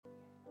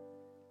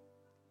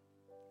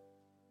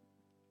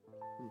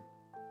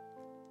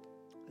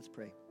Let's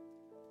pray.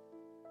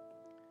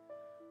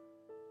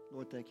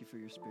 Lord, thank you for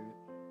your Spirit.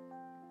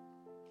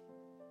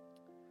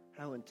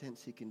 How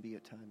intense he can be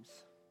at times.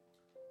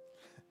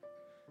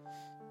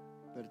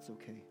 But it's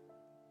okay.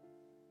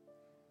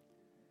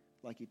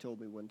 Like you told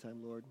me one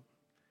time, Lord,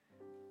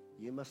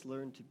 you must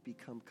learn to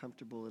become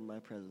comfortable in my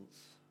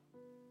presence.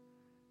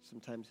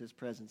 Sometimes his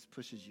presence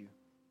pushes you.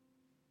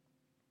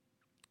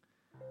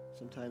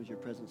 Sometimes your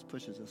presence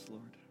pushes us,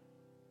 Lord.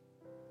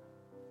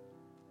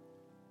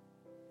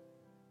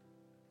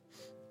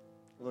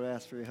 Lord, I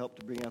ask for your help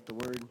to bring out the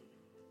word.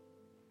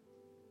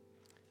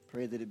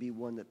 Pray that it be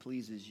one that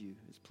pleases you,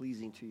 is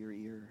pleasing to your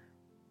ear.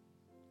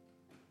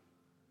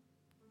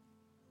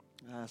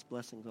 I ask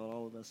blessings on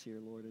all of us here,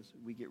 Lord, as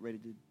we get ready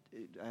to,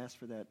 I ask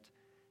for that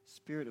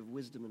spirit of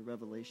wisdom and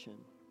revelation,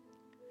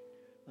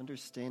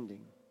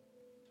 understanding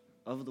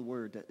of the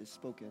word that is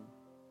spoken.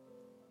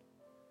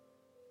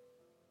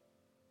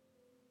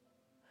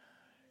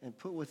 And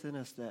put within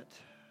us that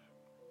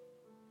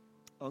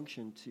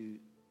unction to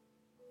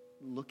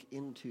look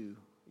into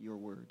your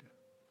word.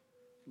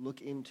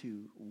 Look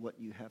into what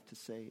you have to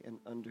say and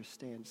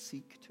understand.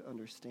 Seek to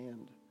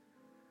understand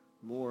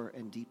more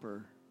and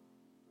deeper.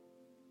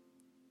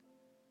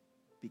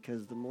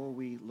 Because the more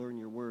we learn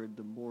your word,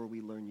 the more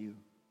we learn you.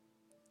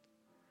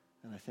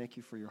 And I thank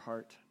you for your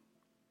heart.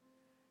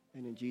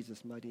 And in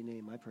Jesus' mighty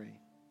name I pray.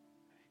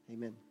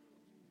 Amen.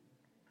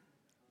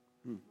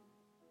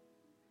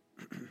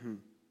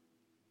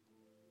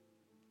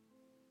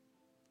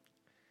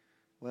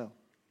 Well,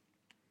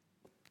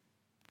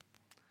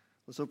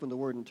 let's open the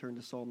word and turn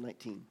to Psalm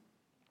 19.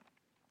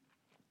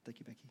 Thank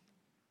you, Becky.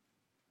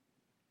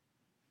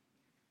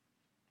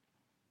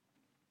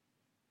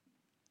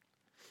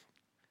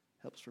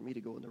 Helps for me to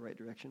go in the right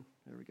direction.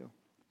 There we go.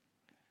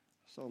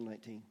 Psalm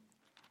 19.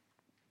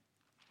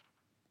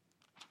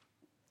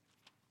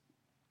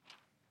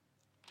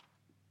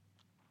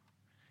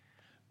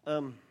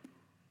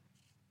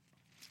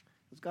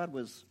 As God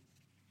was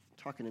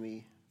talking to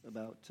me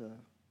about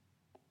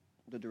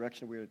the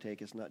direction we're going to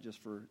take, it's not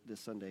just for this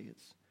Sunday.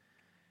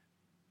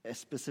 It's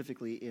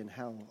specifically in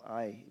how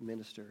I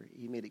minister.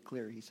 He made it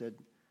clear. He said,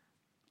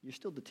 you're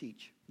still to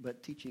teach,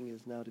 but teaching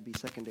is now to be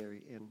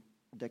secondary, and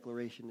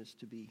declaration is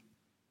to be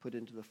put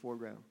into the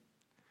foreground.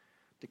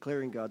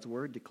 Declaring God's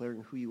word,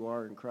 declaring who you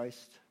are in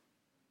Christ.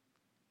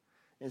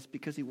 And it's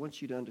because he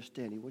wants you to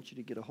understand. He wants you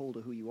to get a hold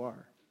of who you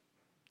are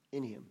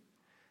in him.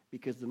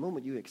 Because the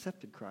moment you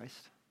accepted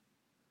Christ,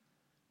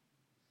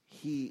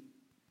 he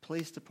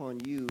placed upon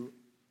you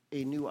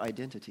a new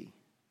identity.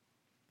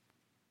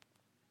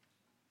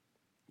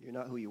 You're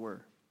not who you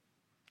were.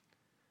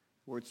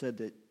 The word said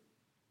that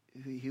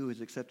he who has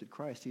accepted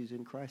Christ, he who's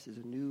in Christ, is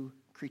a new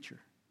creature.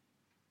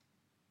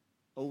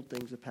 Old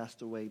things have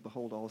passed away.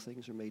 Behold, all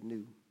things are made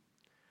new.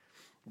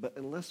 But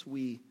unless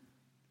we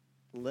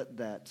let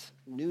that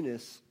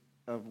newness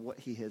of what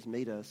he has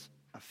made us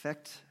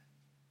affect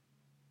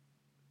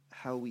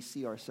how we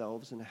see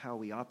ourselves and how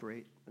we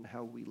operate and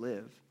how we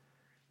live,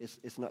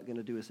 it's not going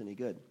to do us any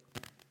good.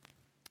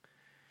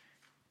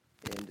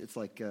 And it's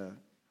like, you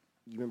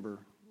remember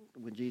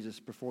when Jesus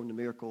performed the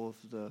miracle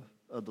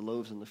of the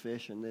loaves and the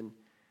fish, and then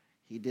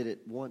he did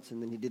it once,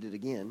 and then he did it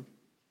again.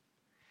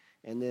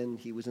 And then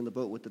he was in the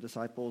boat with the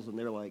disciples, and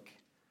they're like,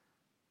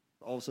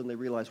 all of a sudden they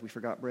realized we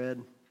forgot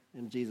bread.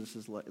 And Jesus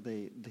is like,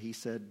 he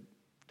said,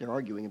 they're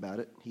arguing about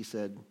it. He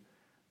said,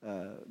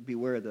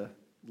 beware the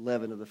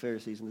leaven of the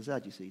Pharisees and the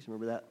Sadducees.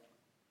 Remember that?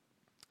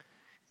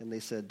 And they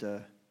said,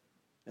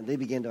 and they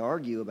began to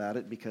argue about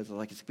it because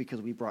it's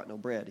because we brought no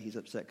bread. He's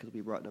upset because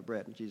we brought no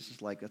bread. And Jesus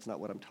is like, that's not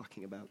what I'm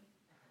talking about.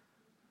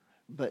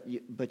 But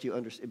you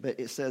understand. But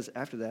it says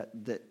after that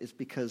it's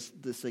because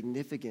the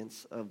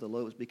significance of the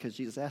loaves. Because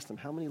Jesus asked them,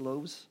 how many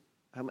loaves?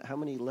 How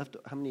many left?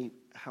 How many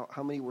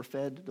were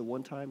fed the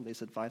one time? They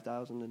said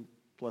 5,000, and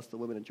plus the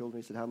women and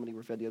children. He said, how many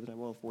were fed the other time?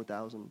 Well,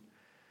 4,000.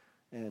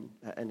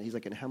 And he's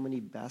like, and how many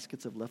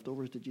baskets of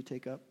leftovers did you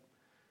take up?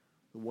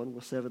 The one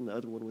was 7, the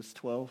other one was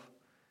 12.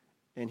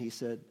 And he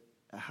said,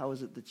 how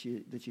is it that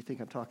you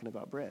think I'm talking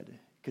about bread?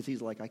 Because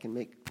he's like, I can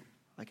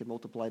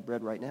multiply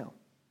bread right now.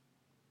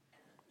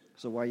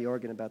 So why are you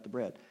arguing about the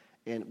bread?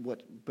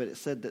 But it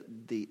said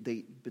that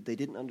they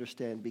didn't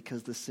understand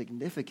because the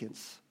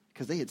significance,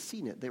 because they had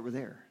seen it, they were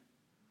there.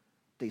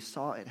 They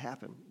saw it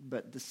happen,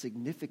 but the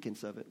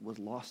significance of it was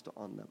lost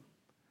on them.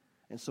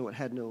 And so it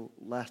had no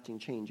lasting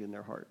change in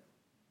their heart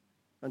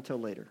until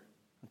later,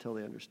 until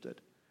they understood.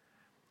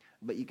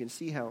 But you can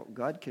see how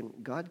God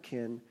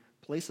can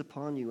place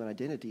upon you an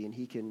identity, and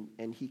he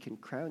can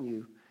crown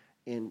you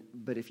in.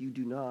 But if you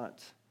do not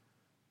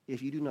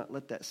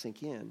let that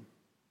sink in,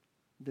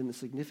 then the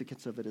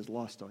significance of it is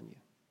lost on you.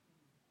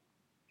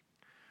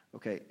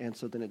 Okay, and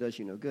so then it does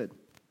you no good.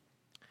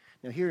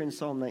 Now here in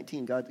Psalm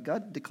 19,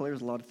 God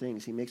declares a lot of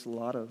things. He makes a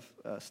lot of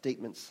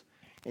statements,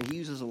 and he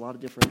uses a lot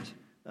of different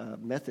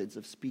methods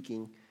of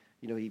speaking.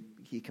 You know,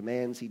 he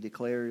commands, he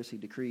declares, he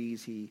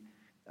decrees, he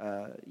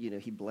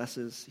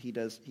blesses. He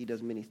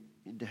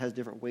has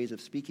different ways of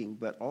speaking,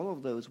 but all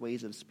of those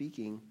ways of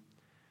speaking,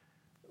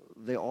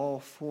 they all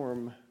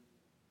form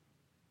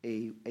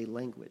a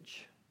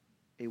language,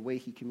 a way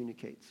he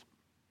communicates.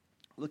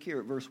 Look here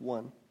at verse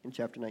 1 in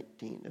chapter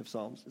 19 of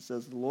Psalms. It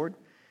says,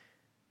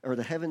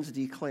 the heavens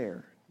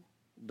declare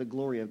the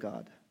glory of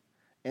God,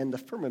 and the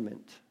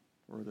firmament,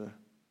 or the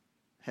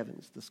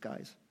heavens, the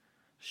skies,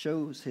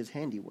 shows his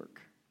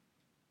handiwork.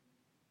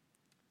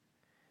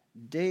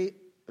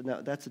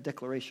 Now that's a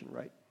declaration,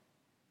 right?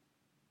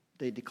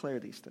 They declare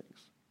these things.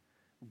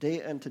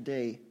 Day unto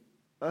day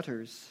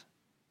utters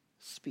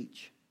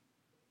speech,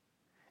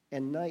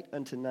 and night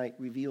unto night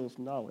reveals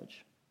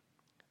knowledge.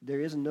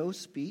 There is no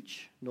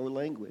speech nor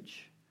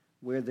language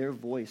where their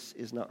voice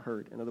is not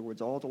heard. In other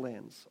words, all the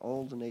lands,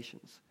 all the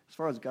nations. As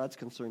far as God's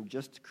concerned,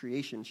 just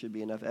creation should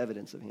be enough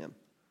evidence of him,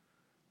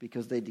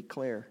 because they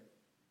declare.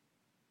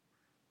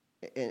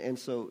 And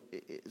so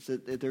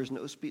there's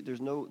no speech, there's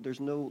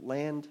no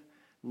land,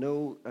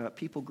 no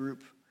people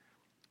group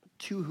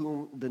to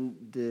whom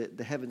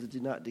the heavens do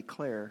not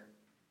declare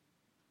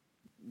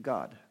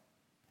God,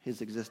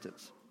 his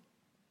existence,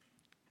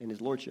 and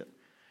his lordship.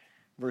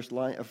 Verse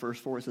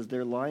 4, it says,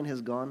 their line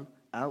has gone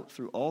out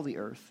through all the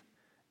earth,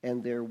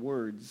 and their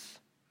words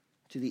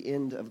to the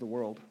end of the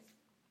world.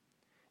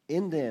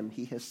 In them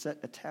he has set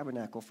a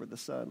tabernacle for the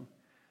sun,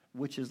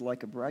 which is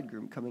like a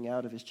bridegroom coming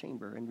out of his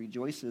chamber, and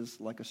rejoices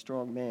like a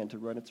strong man to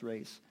run its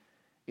race.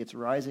 It's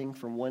rising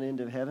from one end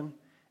of heaven,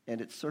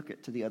 and its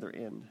circuit to the other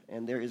end,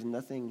 and there is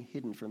nothing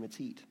hidden from its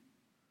heat.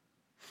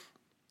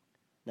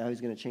 Now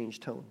he's going to change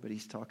tone, but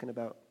he's talking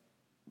about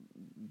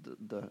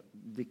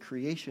the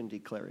creation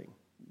declaring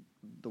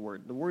the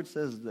word. The word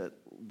says that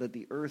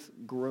the earth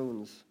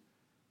groans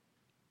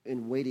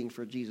in waiting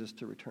for Jesus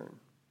to return.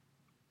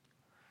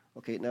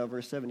 Okay, now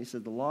verse 7, he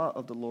said, the law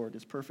of the Lord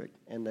is perfect.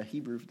 And the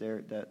Hebrew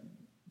there,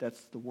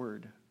 that's the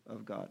word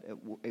of God,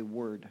 a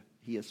word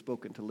he has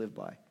spoken to live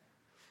by.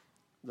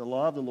 The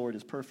law of the Lord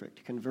is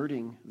perfect,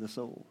 converting the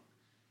soul.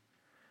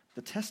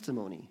 The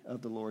testimony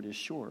of the Lord is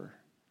sure,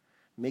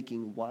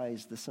 making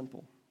wise the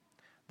simple.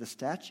 The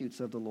statutes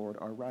of the Lord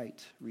are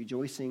right,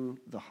 rejoicing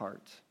the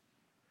heart.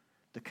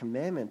 The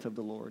commandment of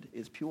the Lord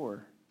is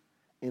pure,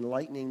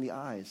 enlightening the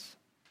eyes.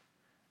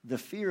 The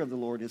fear of the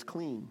Lord is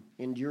clean,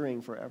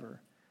 enduring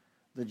forever.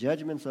 The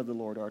judgments of the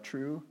Lord are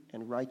true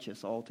and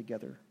righteous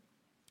altogether.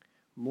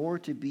 More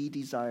to be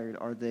desired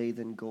are they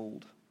than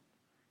gold.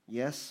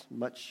 Yes,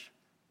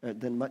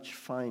 than much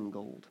fine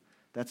gold.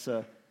 That's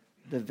the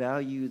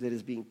value that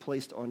is being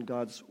placed on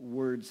God's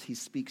words he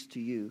speaks to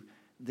you.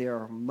 They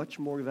are much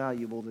more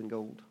valuable than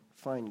gold,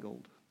 fine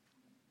gold.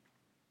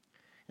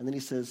 And then he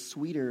says,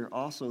 sweeter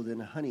also than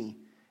honey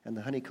and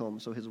the honeycomb.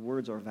 So his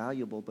words are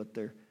valuable, but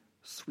they're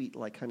sweet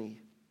like honey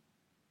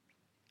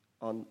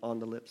on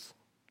the lips.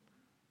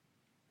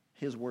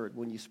 His word,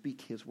 when you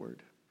speak his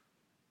word,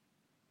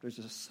 there's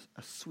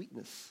a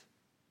sweetness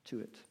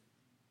to it.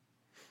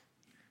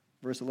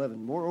 Verse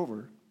 11,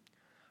 moreover,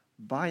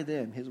 by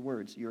them, his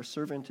words, your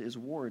servant is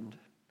warned,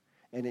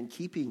 and in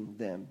keeping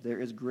them there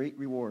is great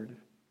reward.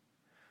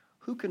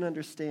 Who can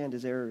understand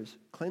his errors?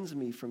 Cleanse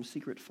me from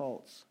secret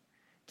faults.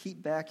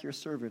 Keep back your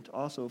servant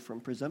also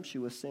from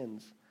presumptuous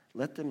sins.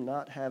 Let them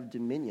not have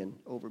dominion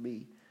over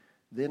me.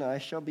 Then I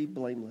shall be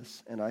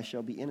blameless, and I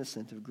shall be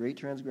innocent of great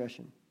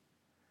transgression.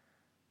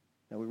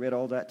 Now we read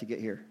all that to get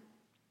here.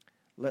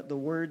 Let the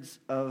words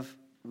of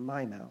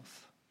my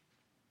mouth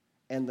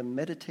and the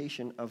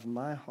meditation of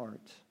my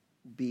heart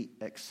be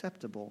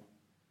acceptable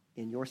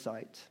in your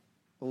sight,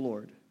 O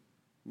Lord,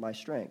 my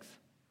strength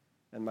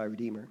and my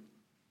Redeemer.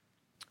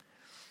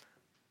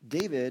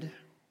 David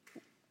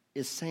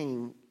is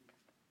saying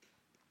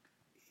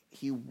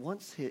he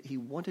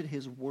wanted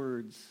his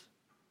words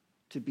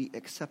to be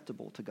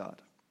acceptable to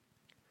God.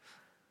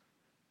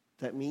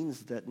 That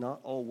means that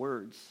not all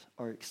words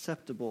are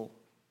acceptable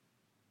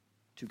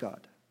to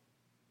God.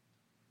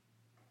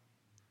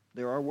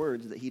 There are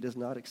words that he does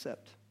not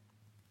accept.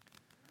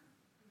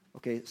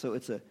 Okay, so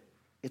it's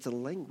a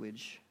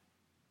language,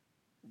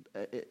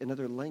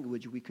 another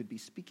language we could be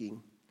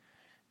speaking.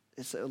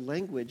 It's a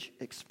language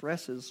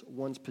expresses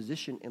one's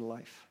position in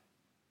life.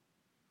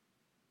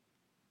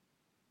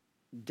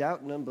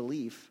 Doubt and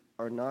unbelief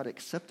are not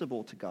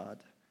acceptable to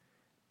God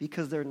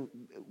because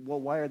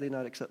why are they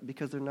not acceptable?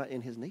 Because they're not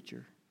in his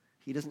nature.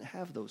 He doesn't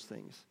have those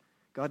things.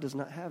 God does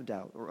not have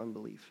doubt or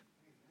unbelief.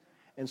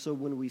 And so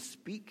when we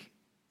speak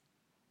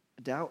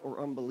doubt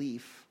or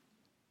unbelief,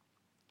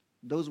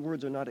 those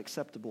words are not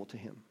acceptable to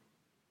him.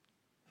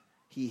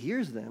 He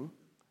hears them,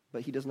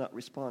 but he does not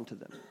respond to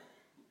them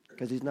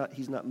because he's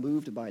not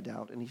moved by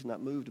doubt and he's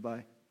not moved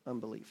by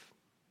unbelief.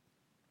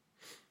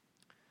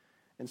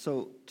 And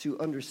so to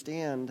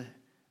understand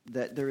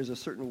that there is a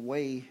certain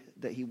way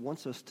that he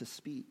wants us to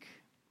speak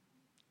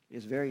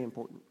is very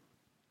important.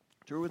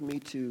 Turn with me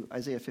to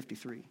Isaiah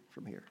 53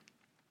 from here.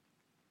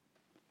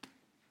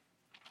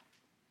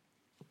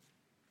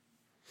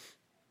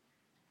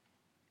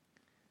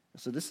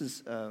 So this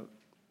is,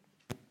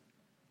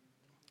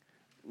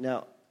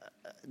 now,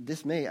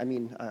 this may,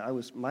 I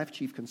was, my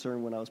chief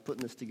concern when I was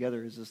putting this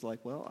together is just like,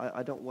 well,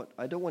 I don't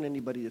want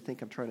anybody to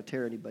think I'm trying to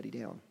tear anybody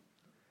down.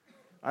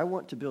 I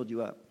want to build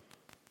you up.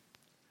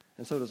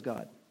 And so does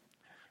God.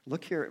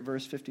 Look here at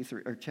verse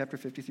 53, or chapter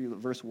 53,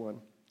 verse 1.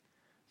 This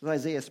is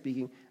Isaiah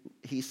speaking.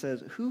 He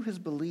says, "Who has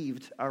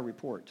believed our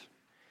report?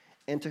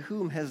 And to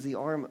whom has the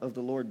arm of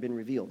the Lord been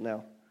revealed?"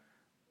 Now,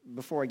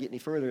 before I get any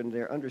further in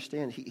there,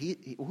 understand,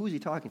 who is he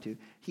talking to?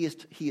 He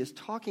is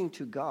talking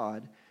to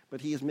God,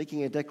 but he is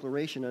making a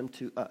declaration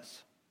unto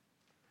us.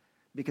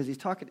 Because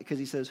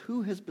he says,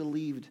 "Who has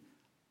believed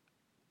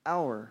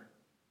our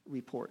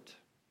report?"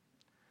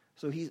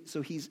 So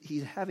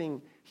he's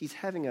having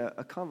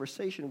a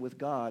conversation with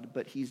God,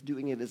 but he's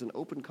doing it as an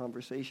open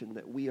conversation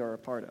that we are a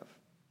part of,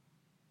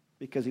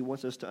 because he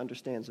wants us to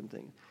understand some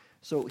things.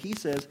 So he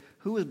says,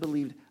 "Who has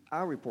believed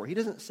our report?" He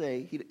doesn't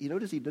say. You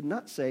notice he did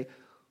not say,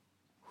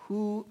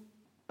 "Who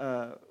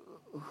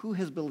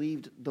has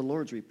believed the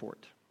Lord's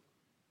report?"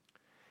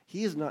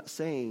 He is not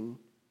saying,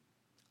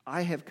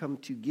 "I have come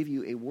to give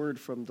you a word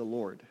from the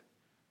Lord."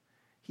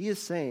 He is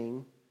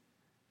saying,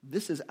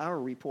 "This is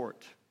our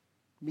report,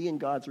 me and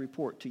God's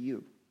report to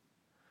you."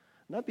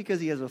 Not because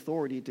he has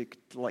authority to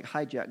like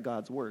hijack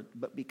God's word,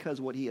 but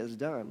because what he has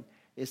done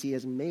is he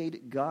has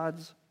made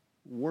God's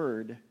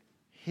word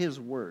his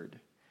word.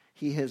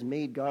 He has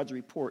made God's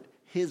report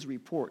his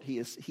report. He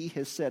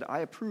has said, "I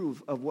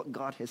approve of what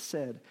God has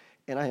said,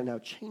 and I am now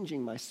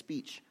changing my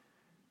speech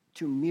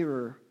to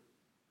mirror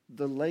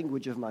the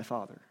language of my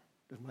Father,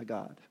 of my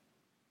God."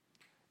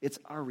 It's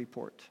our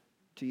report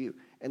to you.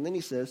 And then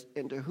he says,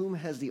 "And to whom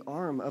has the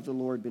arm of the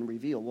Lord been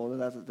revealed?" Well,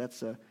 that's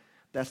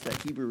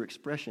that Hebrew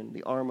expression,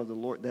 the arm of the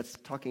Lord. That's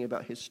talking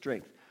about his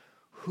strength.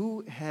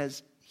 Who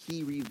has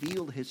he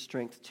revealed his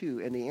strength to?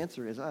 And the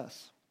answer is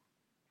us.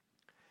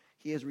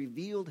 He has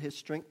revealed his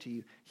strength to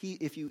you. He,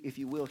 if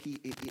you will, he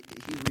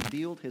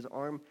revealed his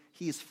arm.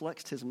 He has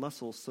flexed his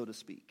muscles, so to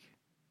speak.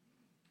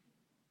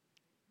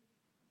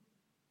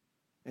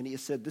 And he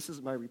has said, "This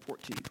is my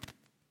report to you."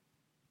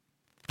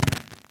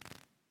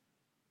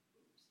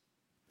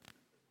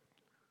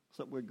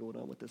 Something weird going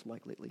on with this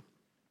mic lately.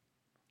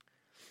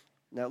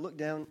 Now look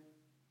down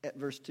at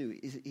verse 2.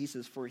 He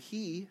says, "For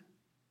he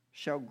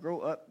shall grow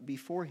up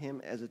before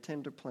him as a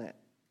tender plant,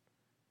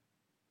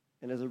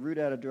 and as a root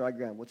out of dry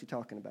ground." What's he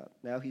talking about?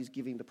 Now he's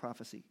giving the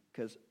prophecy,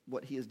 because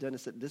what he has done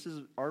is said, this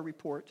is our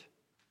report,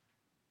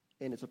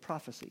 and it's a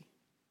prophecy.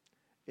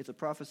 It's a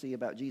prophecy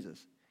about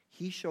Jesus.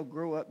 "He shall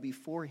grow up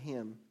before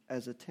him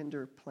as a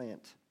tender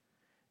plant,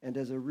 and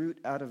as a root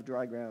out of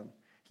dry ground.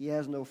 He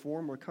has no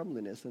form or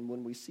comeliness, and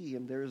when we see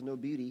him, there is no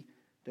beauty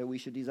that we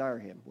should desire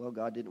him." Well,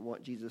 God didn't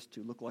want Jesus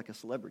to look like a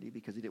celebrity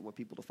because he didn't want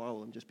people to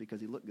follow him just because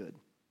he looked good.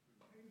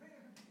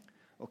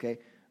 Okay,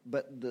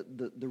 but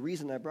the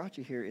reason I brought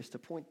you here is to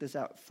point this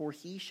out. "For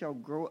he shall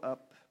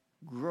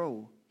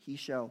he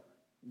shall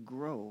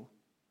grow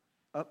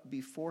up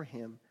before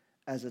him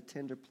as a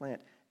tender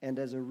plant, and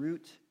as a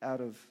root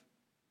out of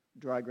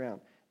dry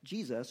ground."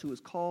 Jesus, who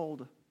is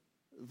called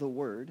the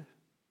Word,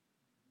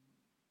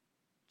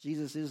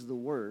 Jesus is the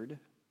Word.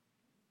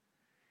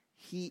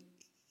 He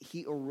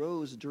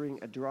arose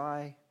during a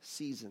dry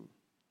season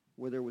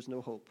where there was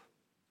no hope.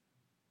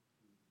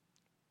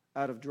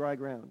 Out of dry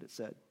ground, it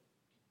said.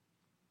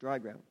 Dry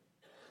ground.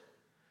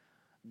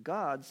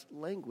 God's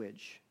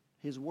language,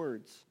 his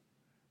words,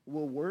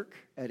 will work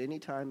at any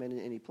time and in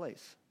any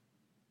place.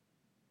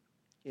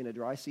 In a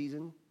dry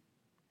season,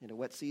 in a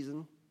wet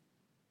season,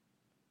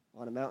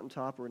 on a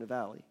mountaintop or in a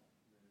valley.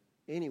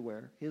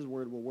 Anywhere, his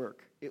word will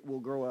work. It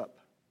will grow up.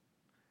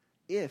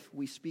 If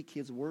we speak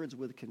his words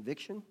with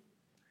conviction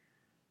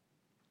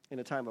in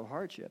a time of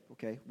hardship,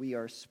 okay, we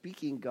are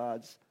speaking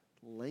God's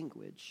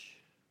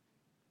language.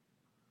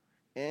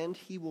 And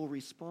he will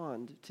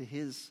respond to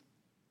his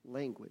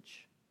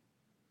language.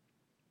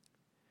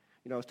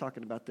 You know, I was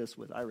talking about this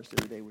with Iris the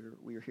other day.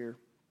 We were here,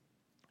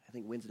 I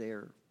think Wednesday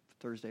or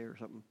Thursday or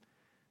something.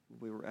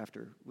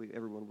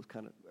 Everyone was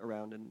kind of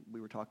around, and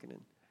we were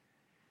talking.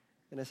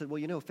 And I said, "Well,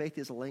 you know, faith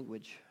is a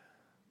language."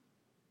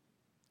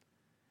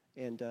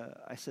 And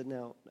I said,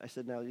 now,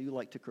 you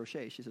like to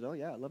crochet? She said, "Oh,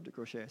 yeah, I love to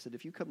crochet." I said,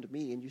 "If you come to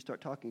me and you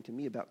start talking to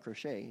me about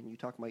crochet, and you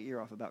talk my ear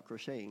off about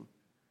crocheting,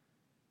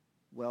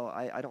 well,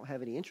 I don't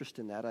have any interest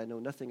in that. I know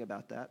nothing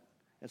about that.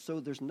 And so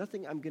there's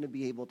nothing I'm going to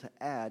be able to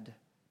add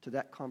to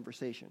that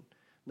conversation.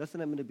 Nothing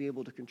I'm going to be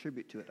able to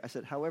contribute to it." I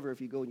said, "However, if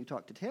you go and you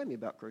talk to Tammy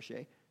about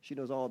crochet, she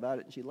knows all about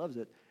it and she loves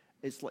it.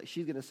 It's like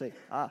she's going to say,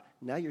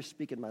 'Now you're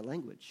speaking my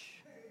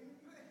language.'"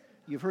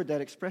 You've heard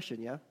that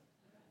expression, yeah?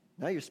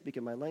 Now you're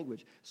speaking my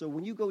language. So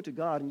when you go to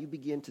God and you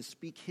begin to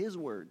speak his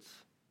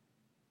words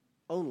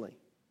only,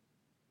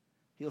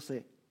 he'll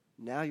say,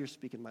 "Now you're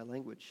speaking my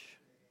language."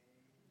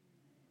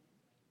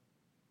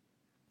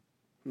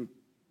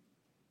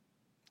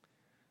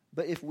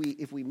 But if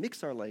we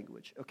mix our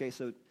language, okay,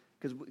 so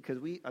because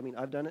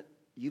I've done it,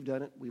 you've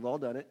done it, we've all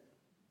done it.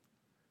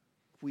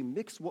 If we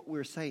mix what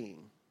we're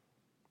saying,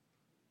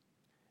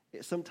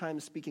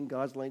 sometimes speaking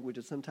God's language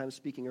and sometimes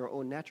speaking our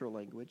own natural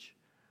language,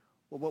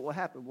 well, what will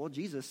happen? Well,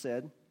 Jesus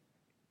said,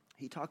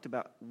 he talked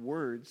about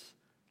words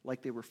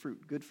like they were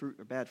fruit, good fruit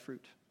or bad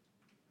fruit.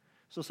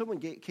 So someone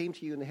came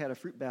to you and they had a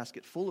fruit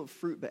basket full of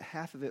fruit, but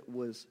half of it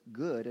was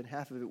good and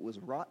half of it was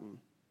rotten.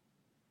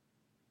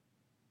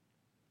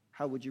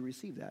 How would you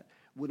receive that?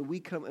 when we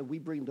come and we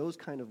bring those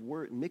kind of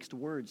mixed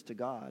words to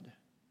God,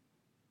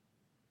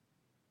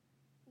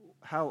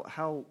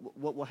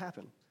 what will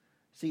happen?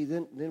 See,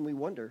 then we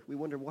wonder,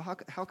 well,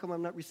 how come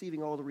I'm not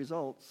receiving all the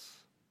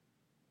results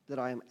that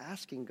I am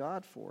asking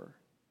God for?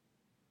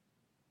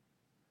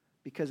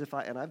 Because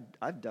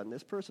I've done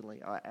this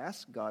personally. I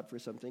ask God for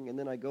something, and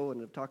then I go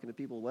and I'm talking to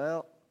people,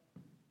 well,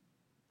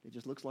 it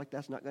just looks like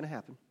that's not going to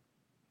happen.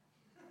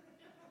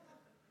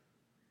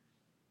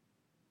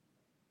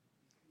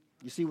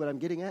 You see what I'm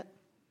getting at?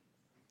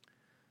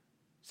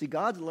 See,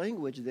 God's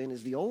language then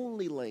is the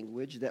only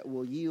language that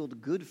will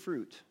yield good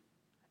fruit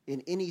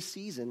in any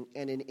season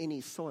and in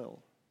any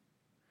soil.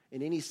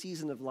 In any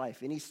season of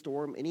life, any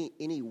storm,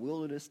 any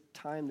wilderness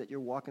time that you're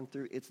walking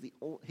through,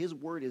 His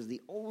word is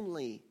the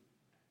only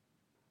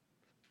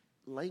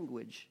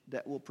language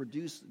that will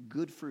produce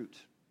good fruit.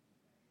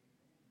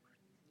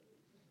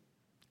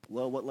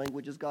 Well, what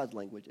language is God's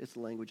language? It's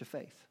the language of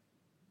faith.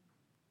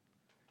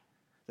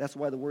 That's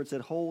why the word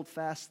said, hold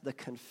fast the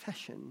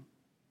confession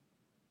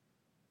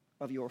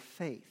of your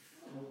faith.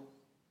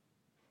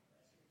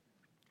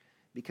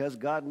 Because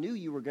God knew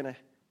you were going to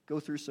go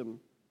through some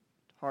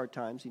hard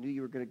times. He knew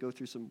you were going to go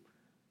through some,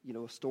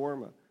 a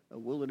storm, a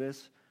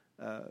wilderness,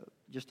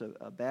 just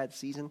a bad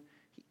season.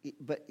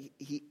 But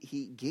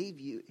he gave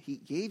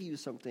you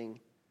something.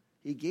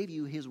 He gave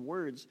you His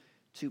words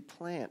to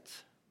plant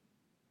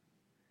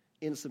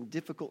in some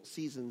difficult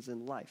seasons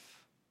in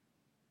life.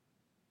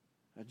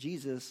 Now,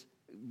 Jesus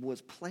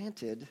was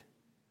planted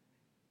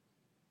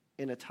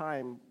in a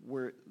time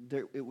where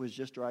it was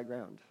just dry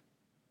ground.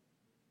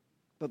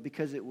 But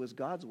because it was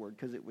God's word,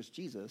 because it was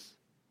Jesus,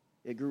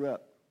 it grew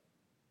up.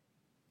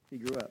 He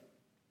grew up.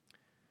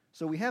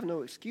 So we have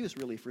no excuse,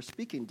 really, for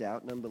speaking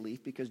doubt and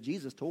unbelief because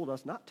Jesus told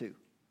us not to.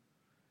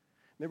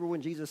 Remember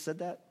when Jesus said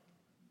that?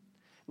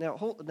 Now,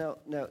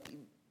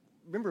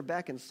 remember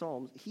back in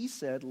Psalms, He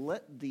said,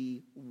 let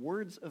the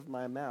words of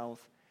my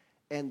mouth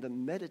and the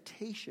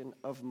meditation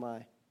of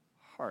my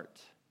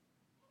heart.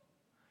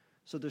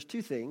 So there's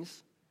two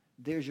things.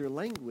 There's your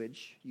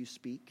language you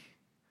speak,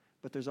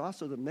 but there's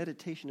also the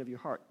meditation of your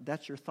heart.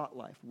 That's your thought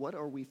life. What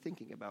are we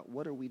thinking about?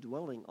 What are we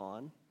dwelling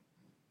on?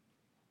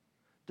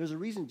 There's a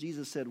reason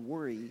Jesus said,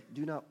 worry,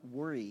 do not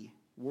worry,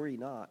 worry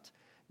not.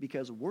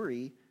 Because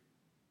worry,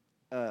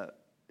 the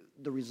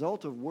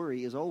result of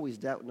worry is always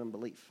doubt and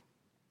unbelief.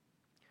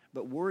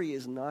 But worry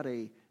is not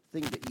a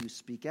thing that you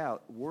speak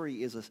out.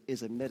 Worry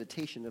is a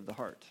meditation of the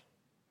heart.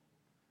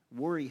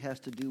 Worry has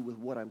to do with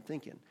what I'm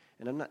thinking.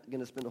 And I'm not going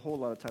to spend a whole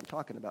lot of time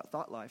talking about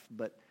thought life,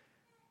 but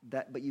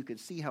you could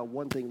see how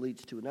one thing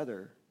leads to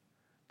another.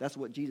 That's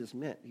what Jesus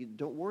meant.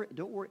 Don't worry.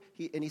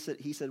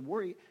 He said,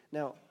 worry.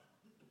 Now,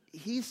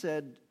 he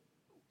said,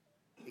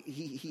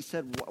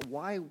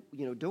 why,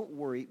 don't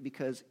worry,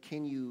 because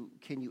can you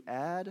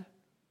add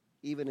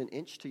even an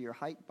inch to your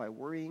height by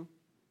worrying?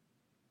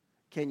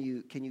 Can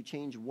you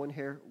change one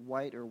hair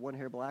white or one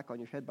hair black on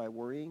your head by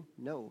worrying?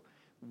 No.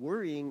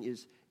 Worrying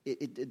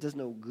it does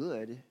no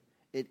good.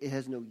 It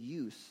has no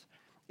use.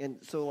 And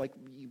so, like,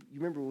 you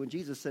remember when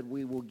Jesus said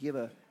we will give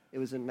it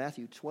was in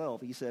Matthew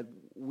 12, He said,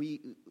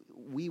 you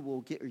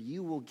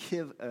will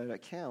give an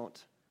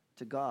account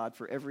to God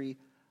for every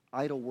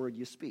idle word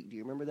you speak. Do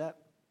you remember that?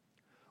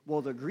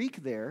 Well, the Greek,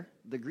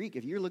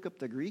 if you look up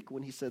the Greek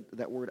when He said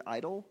that word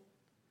idle,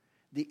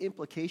 the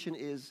implication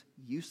is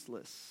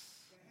useless.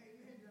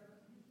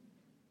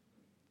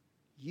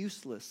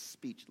 Useless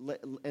speech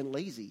and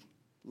lazy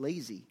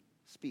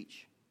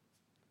speech.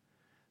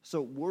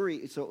 So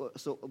worry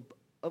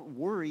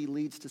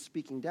leads to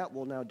speaking doubt.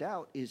 Well, now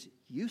doubt is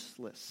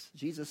useless.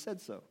 Jesus said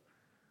so.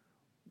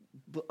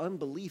 But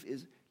unbelief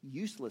is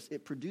useless.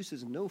 It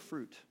produces no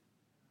fruit.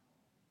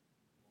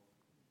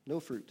 No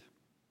fruit.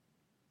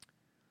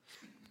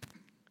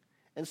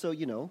 And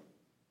so,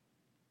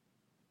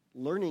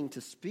 learning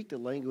to speak the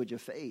language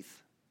of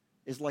faith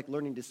is like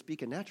learning to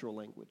speak a natural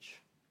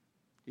language.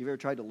 You've ever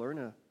tried to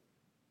learn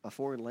a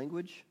foreign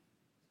language?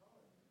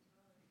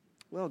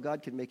 Well,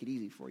 God can make it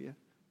easy for you,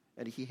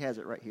 and He has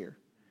it right here.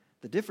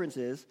 The difference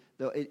is,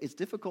 though, it's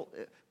difficult.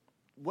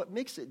 What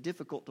makes it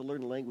difficult to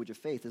learn the language of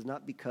faith is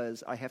not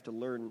because I have to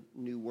learn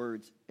new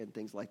words and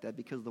things like that,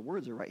 because the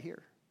words are right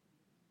here.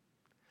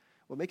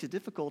 What makes it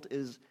difficult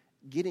is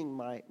getting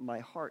my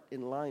heart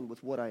in line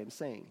with what I am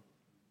saying.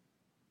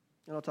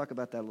 And I'll talk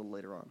about that a little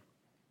later on.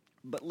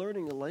 But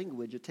learning the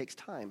language, it takes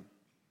time.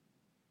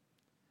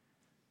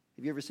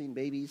 Have you ever seen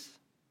babies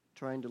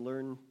trying to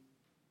learn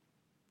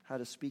how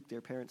to speak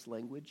their parents'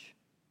 language?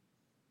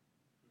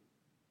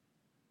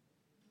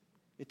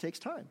 It takes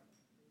time.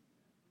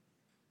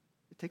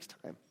 It takes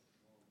time.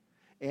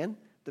 And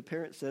the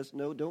parent says,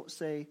 no, don't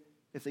say,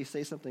 if they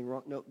say something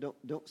wrong, no,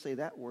 don't say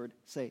that word,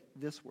 say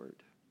this word.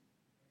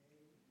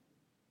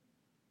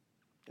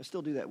 I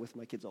still do that with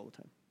my kids all the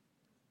time.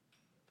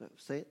 So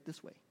say it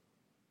this way.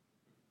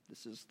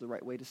 This is the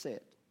right way to say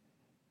it.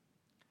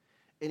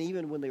 And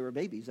even when they were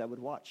babies, I would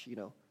watch,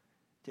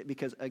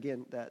 because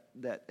again,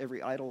 that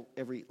every idle,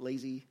 every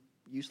lazy,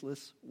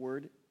 useless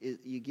word,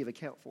 you give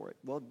account for it.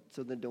 Well,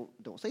 so then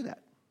don't say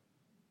that.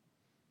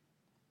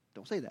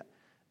 Don't say that.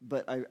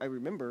 But I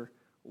remember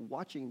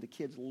watching the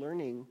kids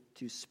learning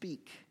to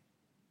speak,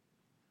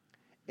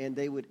 and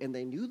they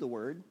knew the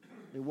word.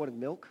 They wanted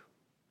milk.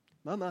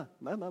 Mama,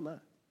 ma, ma, ma.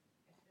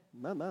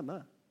 Ma, ma,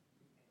 ma.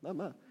 Ma,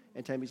 ma.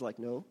 And Tammy's like,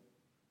 no,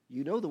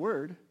 you know the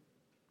word.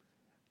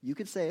 You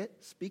can say it,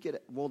 speak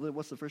it. Well, then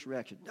what's the first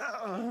reaction?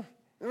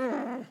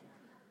 Well,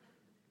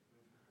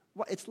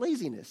 it's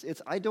laziness.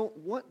 It's, I don't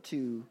want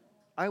to.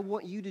 I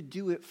want you to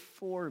do it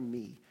for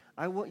me.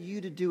 I want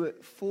you to do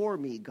it for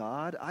me,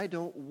 God. I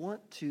don't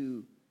want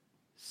to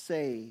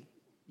say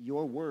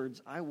your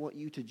words. I want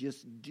you to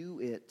just do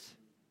it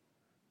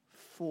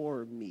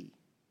for me.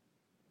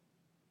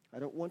 I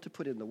don't want to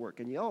put in the work.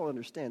 And you all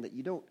understand that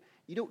you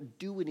don't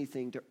do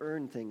anything to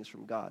earn things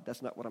from God.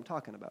 That's not what I'm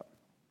talking about.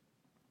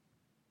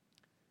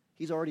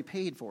 He's already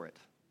paid for it.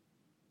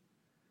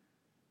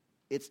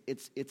 It's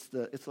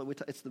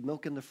the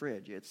milk in the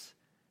fridge. It's,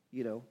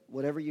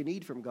 whatever you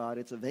need from God,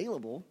 it's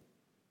available.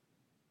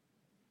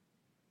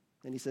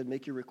 And he said,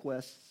 make your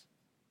requests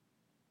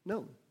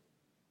known.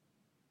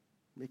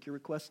 Make your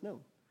requests known.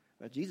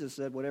 But Jesus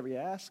said, whatever you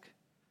ask,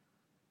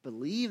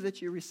 believe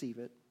that you receive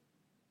it,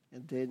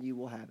 and then you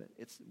will have it.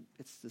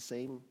 It's the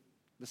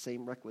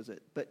same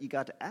requisite, but you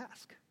got to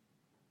ask.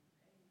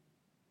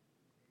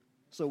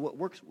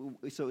 So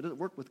it doesn't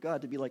work with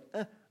God to be like,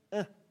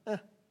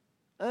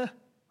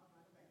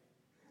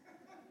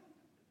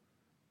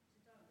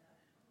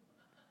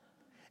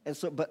 And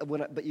so,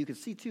 but you can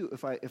see too,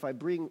 if I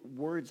bring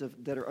words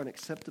that are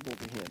unacceptable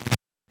to him,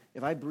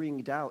 if I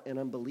bring doubt and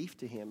unbelief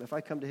to him, if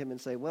I come to him and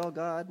say, well,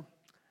 God,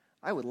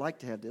 I would like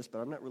to have this, but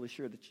I'm not really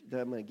sure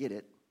that I'm going to get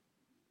it,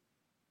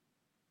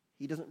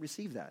 he doesn't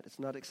receive that. It's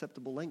not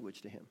acceptable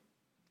language to him.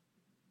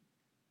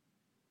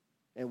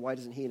 And why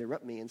doesn't he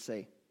interrupt me and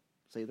say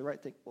the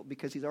right thing? Well,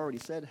 because he's already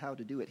said how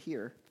to do it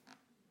here.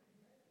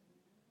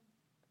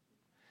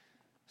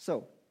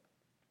 So,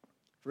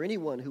 for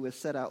anyone who has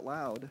said out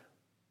loud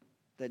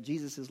that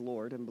Jesus is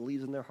Lord and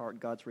believes in their heart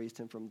God's raised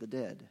him from the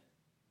dead,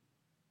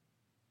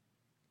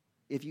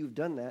 if you've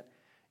done that,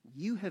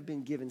 you have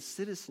been given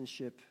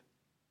citizenship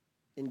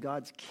in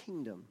God's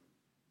kingdom,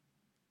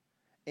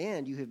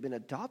 and you have been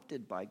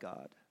adopted by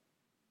God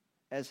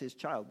as his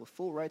child with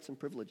full rights and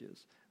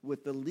privileges,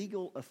 with the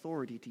legal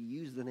authority to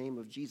use the name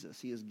of Jesus.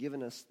 He has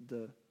given us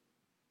the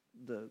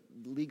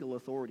legal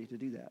authority to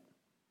do that.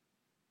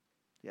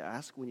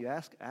 Yeah, when you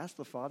ask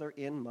the Father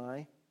in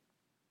my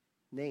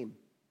name.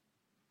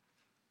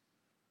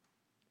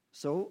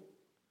 So,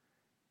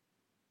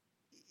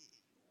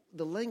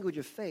 the language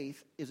of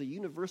faith is a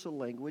universal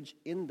language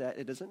in that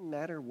it doesn't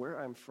matter where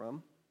I'm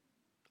from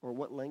or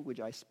what language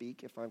I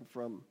speak. If I'm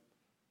from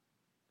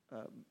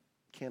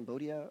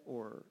Cambodia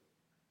or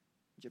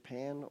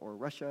Japan or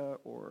Russia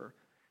or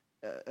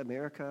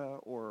America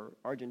or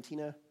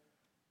Argentina,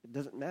 it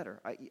doesn't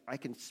matter. I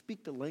can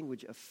speak the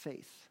language of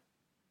faith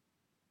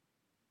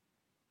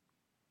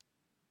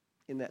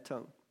in that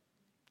tongue.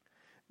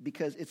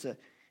 Because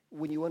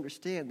when you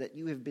understand that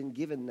you have been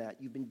given that,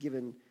 you've been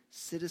given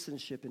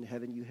citizenship in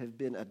heaven, you have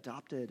been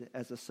adopted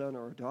as a son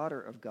or a daughter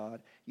of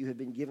God, you have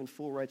been given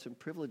full rights and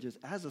privileges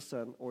as a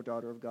son or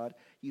daughter of God,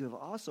 you have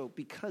also,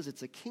 because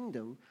it's a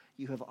kingdom,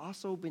 you have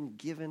also been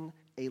given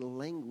a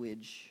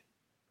language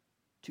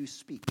to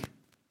speak.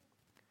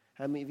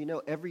 How many of you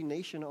know every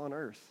nation on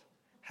earth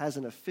has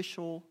an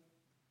official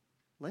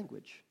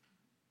language?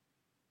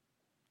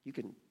 You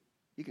can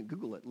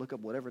Google it, look up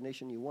whatever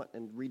nation you want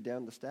and read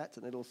down the stats,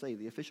 and it'll say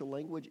the official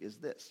language is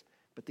this.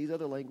 But these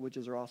other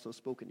languages are also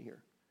spoken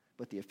here.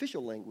 But the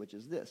official language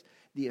is this.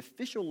 The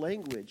official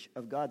language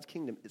of God's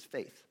kingdom is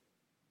faith.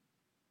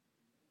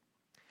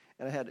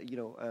 And I had,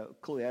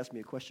 Chloe asked me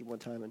a question one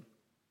time, and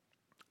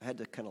I had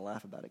to kind of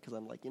laugh about it because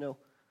I'm like,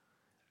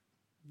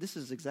 this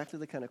is exactly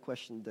the kind of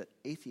question that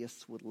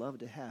atheists would love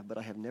to have, but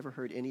I have never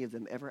heard any of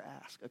them ever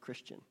ask a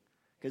Christian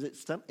because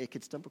it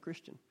could stump a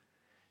Christian.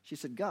 She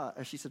said,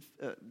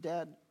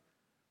 Dad,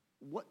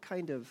 what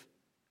kind of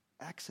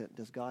accent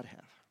does God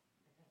have?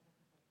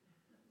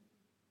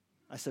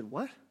 I said,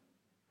 what?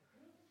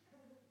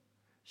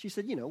 She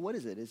said, what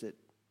is it? Is it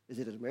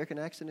an American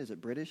accent? Is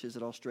it British? Is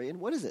it Australian?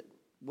 What is it?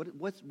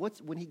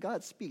 What's when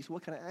God speaks,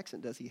 what kind of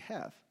accent does he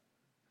have?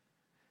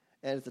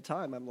 And at the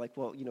time, I'm like,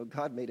 well,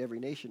 God made every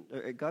nation.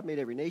 God made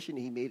every nation.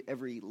 He made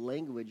every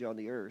language on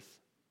the earth.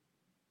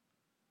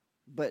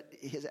 But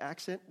his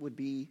accent would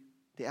be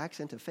the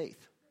accent of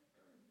faith.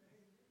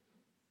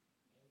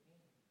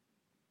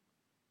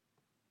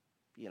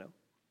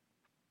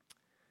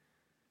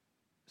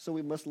 So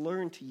we must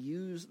learn to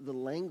use the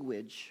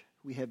language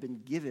we have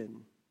been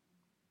given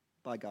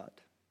by God.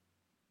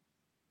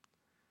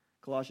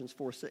 Colossians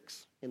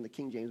 4:6 in the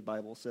King James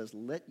Bible says,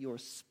 let your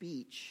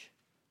speech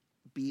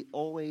be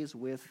always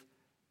with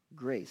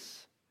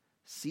grace,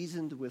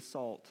 seasoned with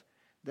salt,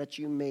 that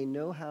you may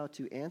know how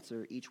to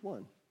answer each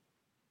one.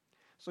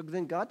 So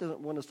then God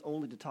doesn't want us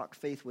only to talk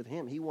faith with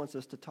him. He wants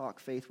us to talk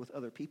faith with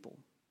other people.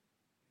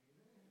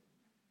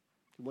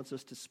 He wants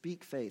us to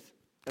speak faith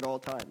at all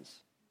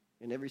times,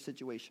 in every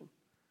situation.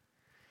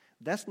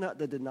 That's not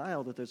the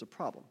denial that there's a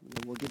problem.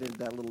 And we'll get into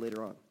that a little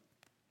later on.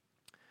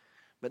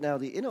 But now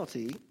the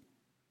NLT,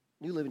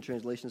 New Living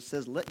Translation,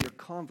 says, let your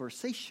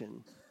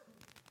conversation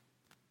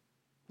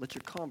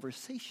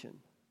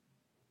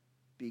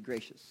be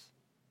gracious.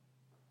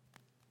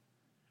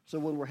 So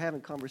when we're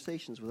having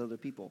conversations with other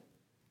people,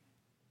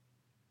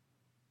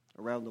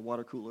 around the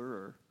water cooler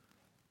or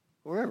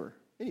wherever,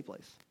 any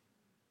place,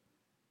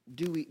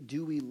 do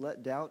we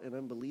let doubt and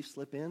unbelief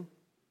slip in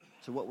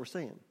to what we're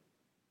saying?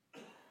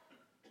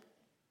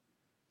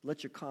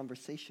 Let your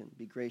conversation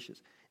be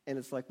gracious. And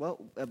it's like,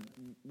 well,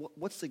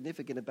 what's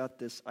significant about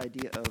this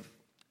idea of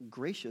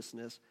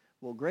graciousness?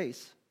 Well,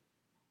 grace,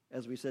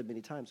 as we've said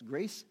many times,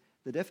 grace,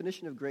 the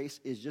definition of grace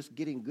is just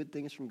getting good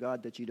things from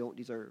God that you don't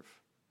deserve.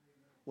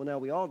 Well, now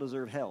we all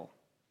deserve hell.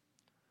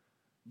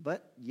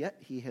 But yet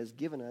he has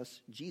given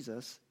us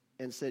Jesus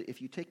and said, if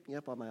you take me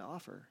up on my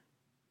offer,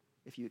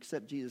 if you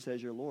accept Jesus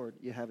as your Lord,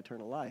 you have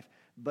eternal life.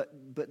 But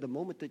the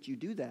moment that you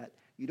do that,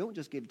 you don't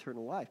just get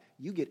eternal life.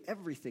 You get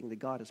everything that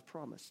God has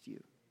promised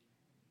you.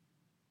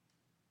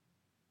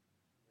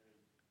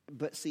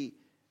 But see,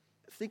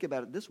 think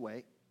about it this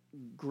way.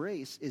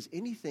 Grace is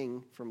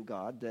anything from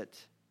God that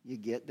you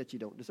get that you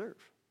don't deserve.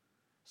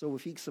 So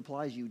if he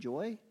supplies you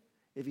joy,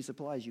 if he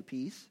supplies you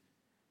peace,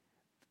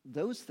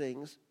 those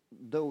things,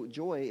 though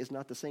joy is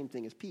not the same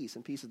thing as peace,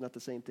 and peace is not the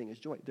same thing as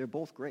joy, they're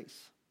both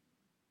grace.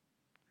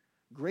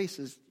 Grace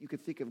is, you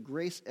could think of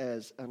grace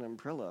as an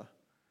umbrella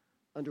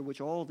under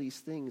which all these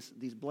things,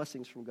 these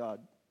blessings from God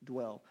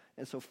dwell.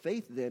 And so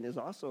faith then is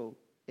also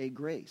a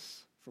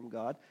grace from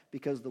God,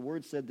 because the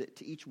word said that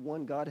to each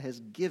one God has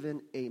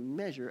given a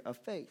measure of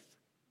faith.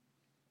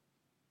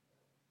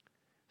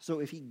 So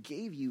if he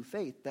gave you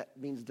faith, that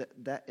means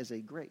that is a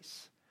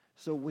grace.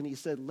 So when he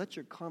said, let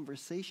your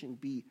conversation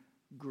be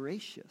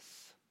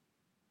gracious,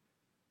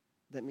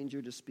 that means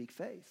you're to speak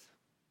faith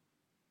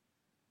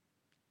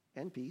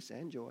and peace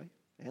and joy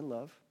and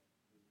love.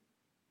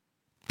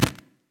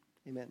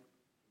 Amen.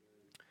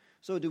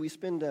 So do we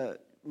spend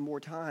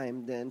more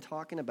time then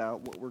talking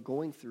about what we're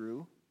going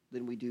through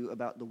than we do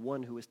about the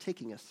one who is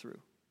taking us through?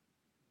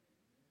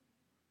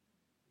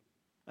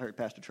 I heard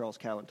Pastor Charles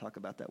Cowan talk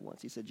about that once.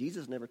 He said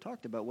Jesus never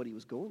talked about what he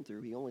was going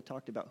through. He only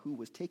talked about who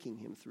was taking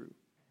him through.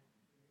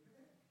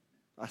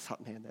 I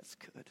thought, man, that's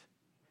good.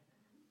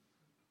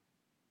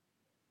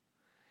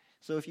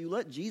 So if you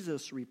let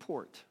Jesus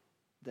report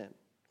then,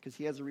 because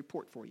he has a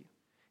report for you,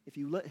 if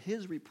you let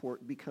his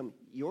report become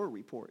your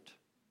report,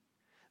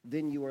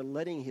 then you are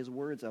letting his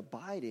words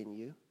abide in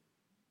you.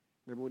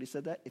 Remember what he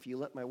said that? If you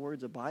let my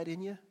words abide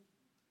in you,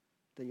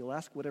 then you'll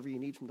ask whatever you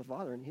need from the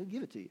Father, and he'll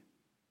give it to you.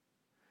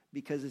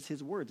 Because it's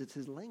his words, it's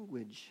his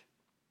language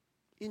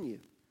in you.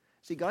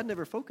 See, God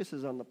never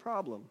focuses on the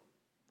problem.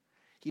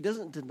 He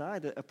doesn't deny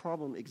that a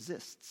problem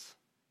exists.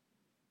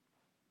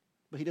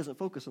 But he doesn't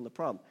focus on the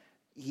problem.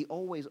 He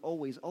always,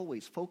 always,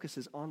 always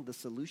focuses on the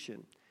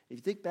solution. If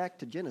you think back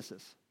to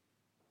Genesis,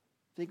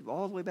 think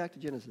all the way back to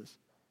Genesis,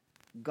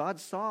 God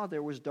saw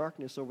there was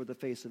darkness over the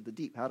face of the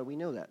deep. How do we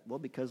know that? Well,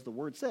 because the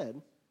word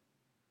said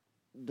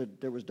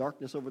that there was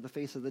darkness over the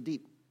face of the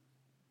deep.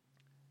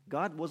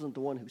 God wasn't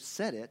the one who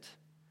said it,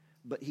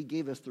 but he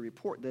gave us the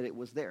report that it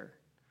was there.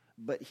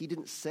 But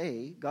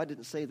God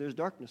didn't say there's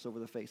darkness over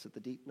the face of the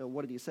deep. No,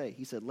 what did he say?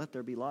 He said, let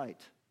there be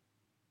light.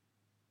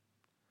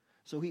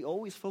 So he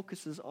always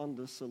focuses on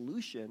the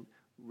solution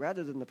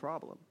rather than the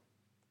problem.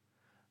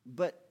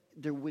 But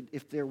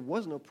if there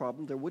was no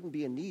problem, there wouldn't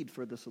be a need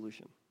for the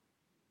solution.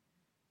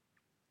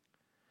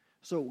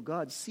 So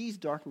God sees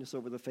darkness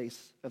over the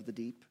face of the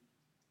deep,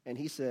 and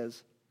he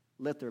says,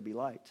 let there be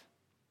light.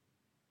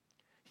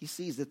 He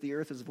sees that the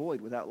earth is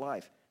void without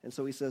life, and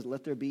so he says,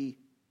 let there be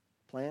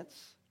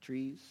plants,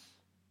 trees,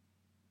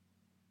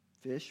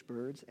 fish,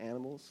 birds,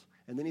 animals.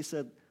 And then he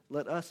said,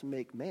 let us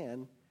make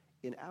man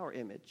in our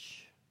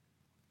image.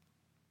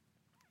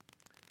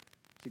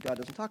 See, God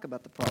doesn't talk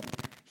about the problem.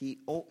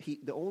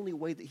 The only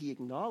way that he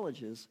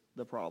acknowledges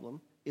the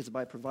problem is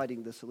by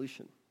providing the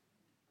solution.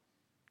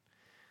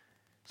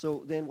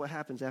 So then what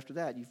happens after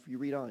that? You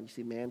read on. You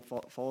see man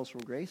falls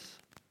from grace.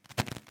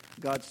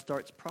 God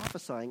starts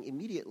prophesying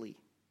immediately.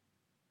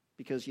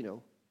 Because,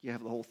 you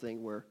have the whole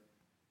thing where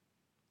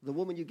the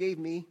woman you gave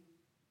me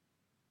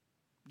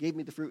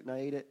the fruit and I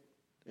ate it.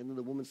 And then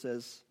the woman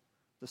says,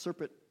 the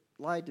serpent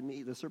lied to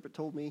me, the serpent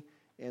told me.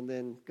 And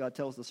then God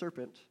tells the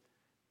serpent,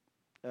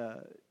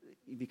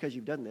 because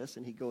you've done this,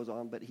 and he goes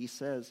on, but he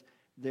says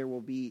there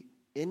will be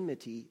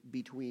enmity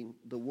between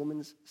the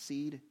woman's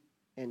seed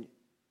and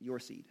your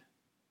seed.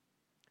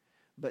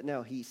 But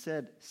now he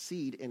said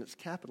seed, and it's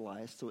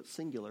capitalized, so it's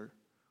singular,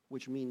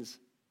 which means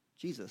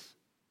Jesus,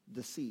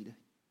 the seed.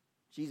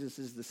 Jesus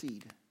is the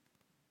seed.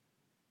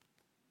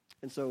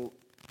 And so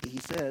he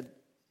said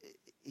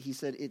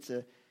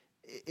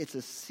it's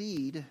a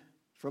seed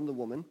from the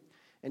woman.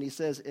 And he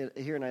says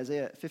here in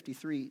Isaiah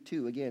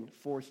 53:2 again,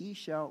 for he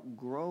shall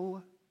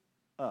grow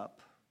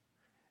up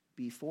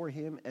before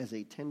him as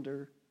a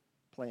tender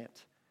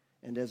plant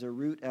and as a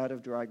root out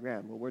of dry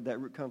ground. Well, where'd that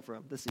root come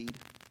from? The seed.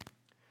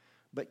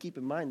 But keep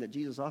in mind that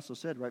Jesus also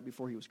said right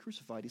before he was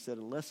crucified, he said,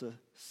 unless a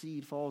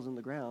seed falls in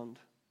the ground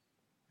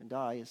and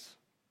dies,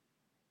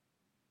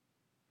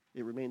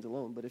 it remains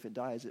alone, but if it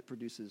dies, it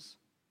produces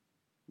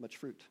much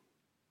fruit.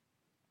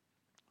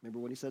 Remember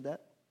when he said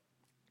that?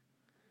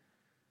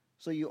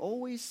 So you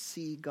always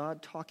see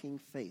God talking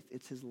faith.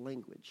 It's his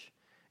language.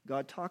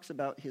 God talks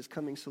about his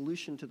coming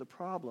solution to the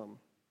problem.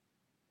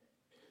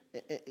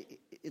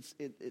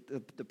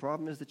 The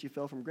problem is that you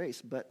fell from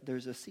grace, but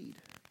there's a seed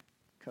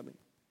coming.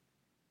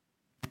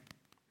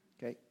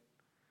 Okay?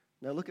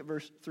 Now look at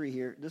verse 3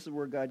 here. This is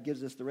where God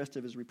gives us the rest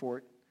of his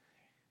report.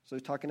 So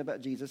he's talking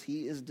about Jesus.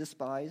 He is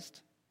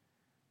despised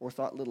or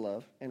thought little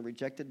of and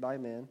rejected by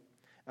men,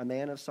 a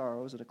man of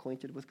sorrows and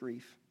acquainted with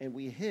grief. And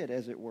we hid,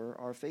 as it were,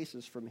 our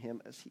faces from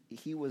him as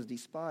he was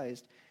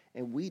despised,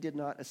 and we did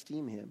not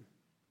esteem him.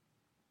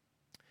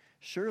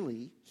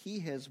 Surely he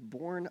has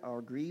borne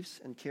our griefs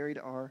and carried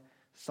our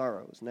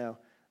sorrows. Now,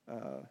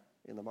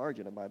 in the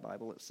margin of my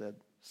Bible, it said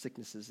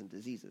sicknesses and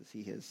diseases.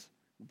 He has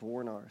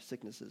borne our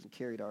sicknesses and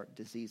carried our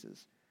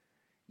diseases.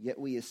 Yet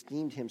we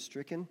esteemed him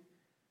stricken,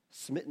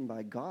 smitten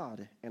by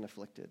God, and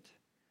afflicted.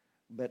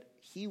 But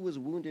he was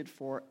wounded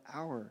for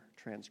our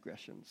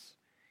transgressions.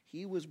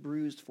 He was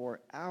bruised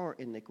for our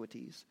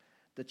iniquities.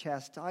 The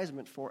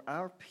chastisement for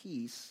our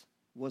peace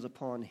was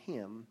upon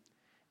him,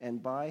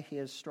 and by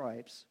his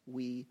stripes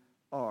we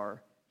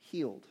are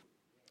healed.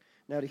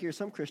 Now, to hear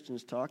some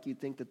Christians talk, you'd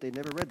think that they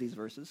never read these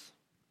verses.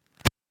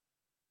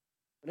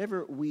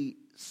 Whenever we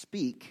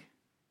speak,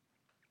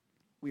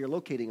 we are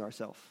locating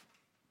ourselves.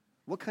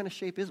 What kind of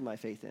shape is my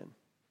faith in?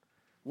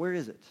 Where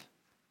is it?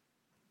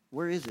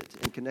 Where is it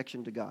in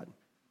connection to God?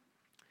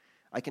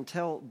 I can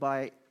tell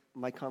by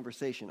my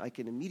conversation. I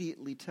can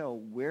immediately tell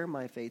where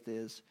my faith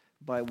is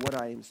by what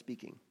I am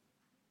speaking.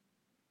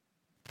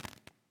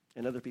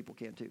 And other people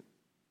can too.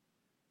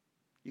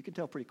 You can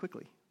tell pretty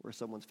quickly where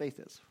someone's faith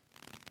is.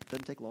 It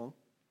doesn't take long.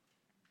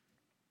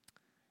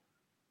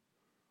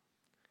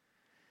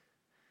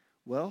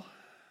 Well,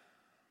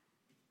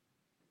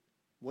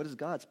 what is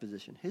God's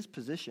position? His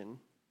position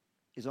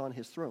is on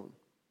his throne.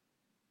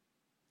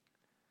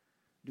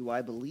 Do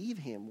I believe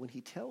him when he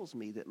tells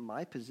me that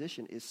my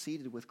position is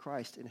seated with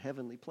Christ in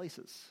heavenly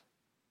places?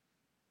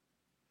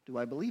 Do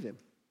I believe him?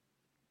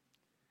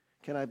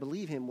 Can I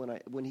believe him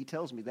when he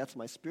tells me that's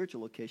my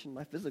spiritual location?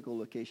 My physical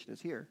location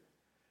is here.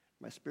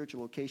 My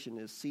spiritual location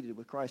is seated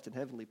with Christ in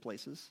heavenly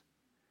places,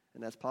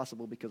 and that's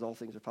possible because all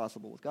things are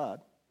possible with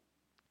God.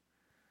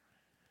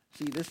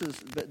 See,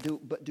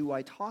 but do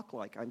I talk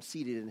like I'm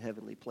seated in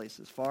heavenly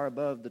places, far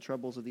above the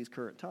troubles of these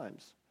current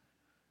times?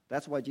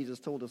 That's why Jesus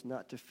told us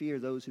not to fear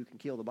those who can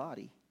kill the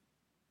body.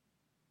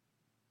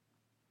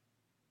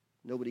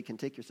 Nobody can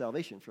take your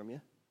salvation from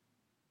you.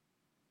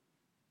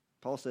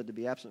 Paul said to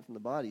be absent from the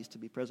body is to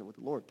be present with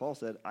the Lord. Paul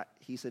said,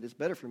 he said, it's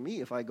better for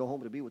me if I go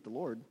home to be with the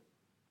Lord.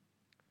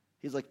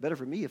 He's like, better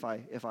for me if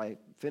I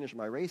finish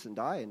my race and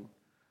die and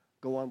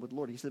go on with the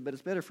Lord. He said, but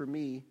it's better for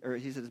me, or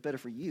he said, it's better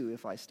for you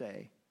if I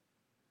stay.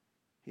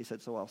 He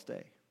said, so I'll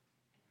stay.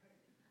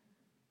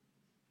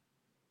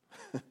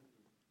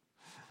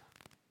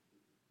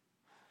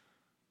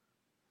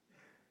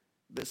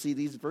 But see,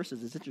 these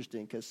verses, it's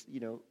interesting because,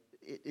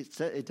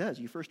 it does.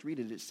 You first read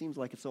it, it seems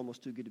like it's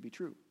almost too good to be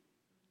true.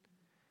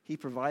 He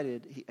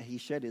provided, he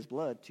shed his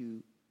blood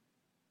to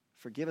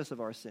forgive us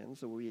of our sins,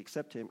 so we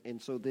accept him,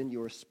 and so then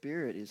your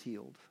spirit is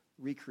healed,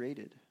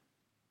 recreated.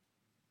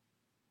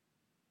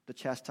 The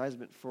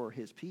chastisement for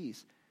his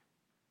peace,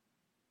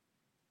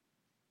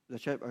 the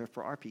chastisement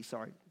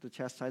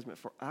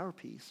for our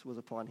peace was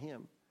upon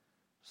him.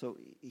 So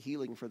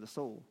healing for the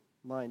soul,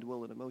 mind,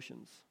 will, and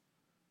emotions.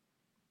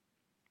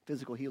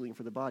 Physical healing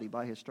for the body.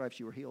 By his stripes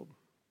you were healed.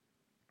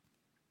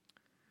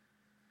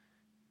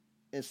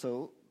 And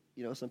so,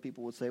 some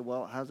people would say,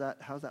 well, how's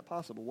that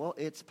possible? Well,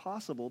 it's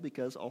possible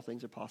because all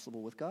things are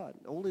possible with God.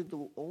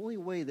 The only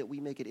way that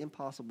we make it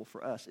impossible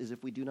for us is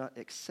if we do not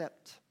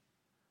accept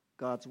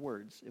God's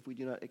words, if we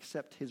do not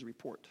accept his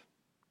report.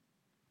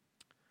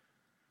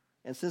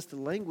 And since the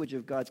language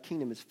of God's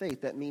kingdom is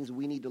faith, that means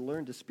we need to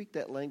learn to speak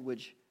that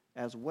language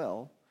as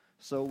well,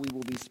 so we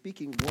will be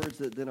speaking words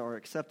that then are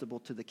acceptable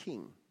to the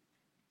king.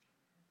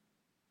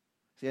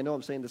 See, I know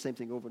I'm saying the same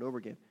thing over and over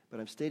again, but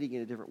I'm stating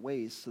it in different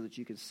ways so that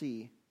you can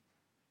see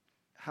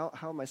how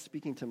am I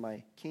speaking to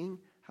my king?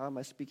 How am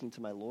I speaking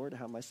to my Lord?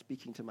 How am I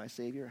speaking to my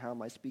Savior? How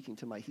am I speaking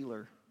to my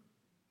healer?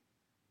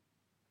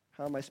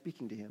 How am I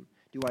speaking to him?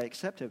 Do I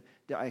accept him?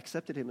 I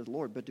accepted him as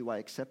Lord, but do I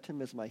accept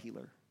him as my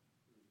healer?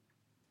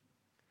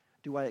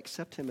 Do I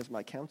accept him as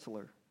my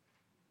counselor?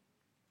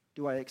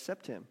 Do I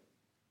accept him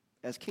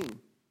as king?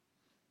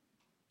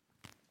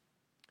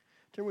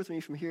 Turn with me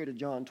from here to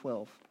John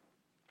 12.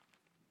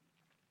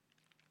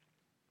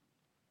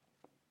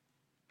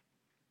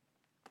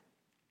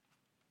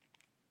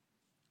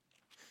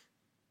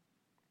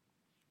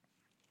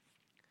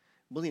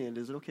 Melina,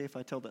 is it okay if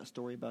I tell that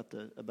story about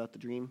the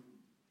dream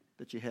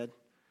that you had,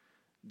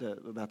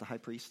 about the high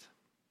priest?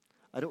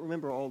 I don't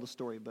remember all the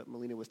story, but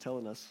Melina was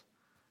telling us,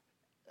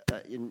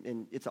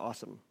 and it's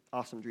an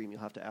awesome dream.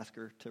 You'll have to ask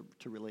her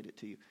to relate it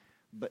to you.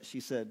 But she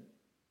said,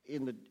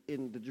 in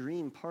the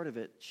dream part of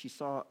it, she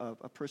saw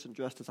a person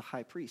dressed as a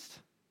high priest.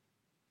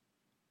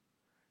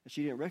 And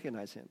she didn't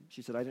recognize him.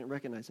 She said, I didn't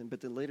recognize him.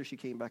 But then later she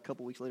came back a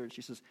couple weeks later and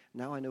she says,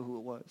 now I know who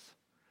it was.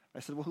 I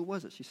said, well, who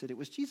was it? She said, it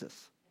was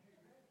Jesus.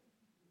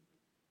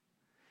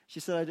 She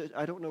said,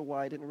 I don't know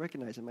why I didn't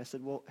recognize him. I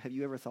said, well, have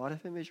you ever thought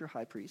of him as your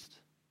high priest?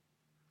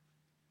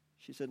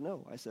 She said,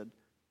 no. I said,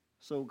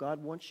 so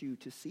God wants you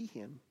to see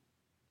him,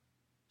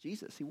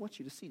 Jesus. He wants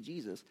you to see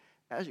Jesus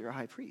as your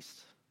high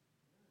priest.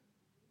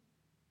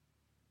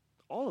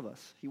 All of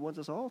us. He wants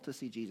us all to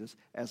see Jesus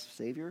as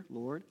Savior,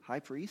 Lord, high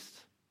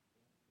priest,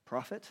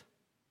 prophet,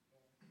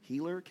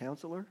 healer,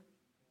 counselor.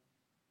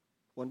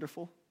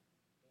 Wonderful.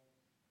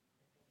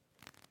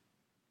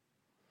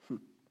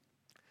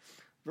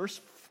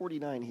 Verse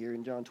 49 here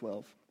in John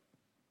 12.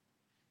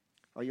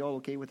 Are you all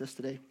okay with this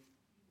today?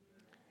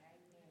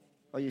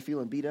 Are you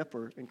feeling beat up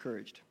or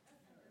encouraged?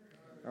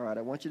 All right,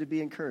 I want you to be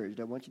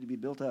encouraged. I want you to be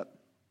built up.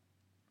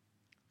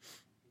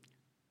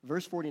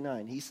 Verse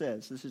 49, he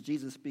says, this is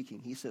Jesus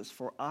speaking. He says,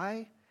 for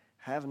I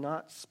have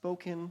not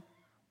spoken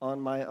on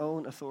my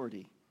own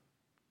authority,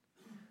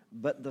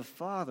 but the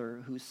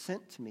Father who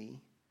sent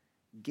me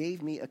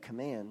gave me a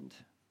command,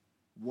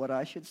 what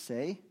I should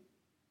say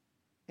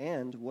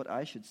and what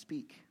I should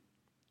speak.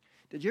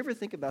 Did you ever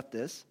think about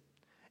this?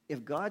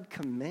 If God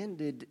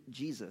commanded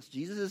Jesus,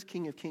 Jesus is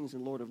King of Kings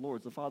and Lord of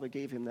Lords. The Father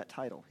gave him that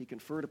title. He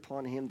conferred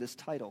upon him this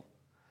title.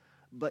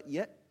 But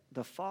yet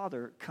the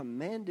Father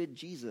commanded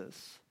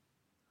Jesus,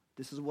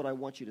 this is what I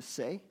want you to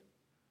say.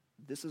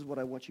 This is what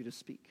I want you to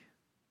speak.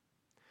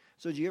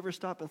 So do you ever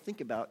stop and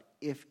think about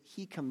if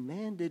he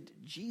commanded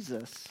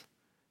Jesus,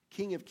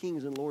 King of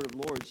Kings and Lord of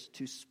Lords,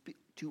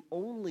 to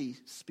only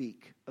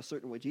speak a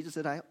certain way? Jesus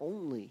said, I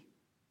only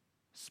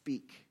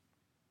speak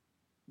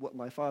what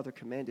my Father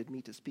commanded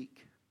me to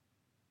speak.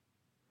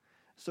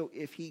 So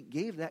if he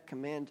gave that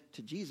command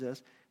to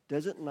Jesus,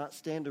 does it not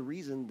stand to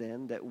reason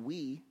then that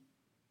we,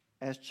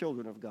 as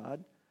children of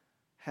God,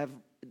 have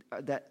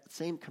that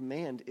same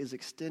command is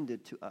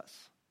extended to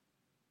us?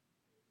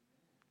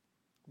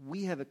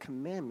 We have a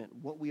commandment,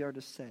 what we are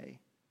to say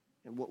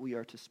and what we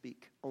are to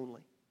speak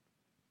only.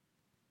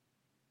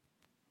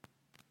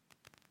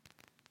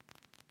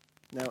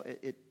 Now,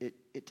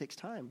 it takes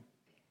time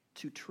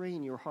to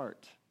train your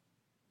heart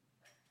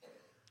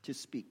to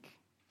speak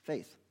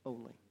faith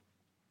only.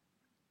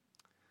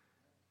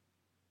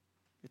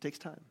 It takes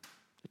time.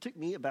 It took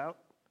me I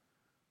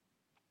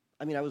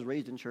was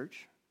raised in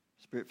church,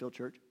 Spirit-filled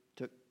church.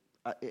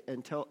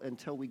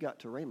 Until we got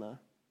to Rhema,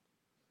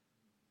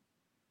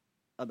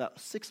 about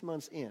 6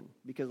 months in,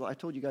 because I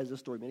told you guys this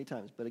story many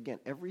times, but again,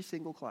 every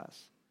single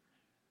class,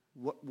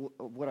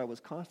 what I was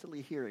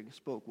constantly hearing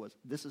spoke was,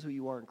 this is who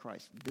you are in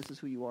Christ, this is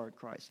who you are in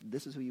Christ,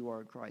 this is who you are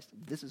in Christ,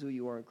 this is who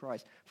you are in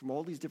Christ, from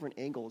all these different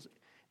angles.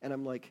 And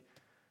I'm like,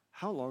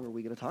 how long are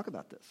we going to talk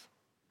about this?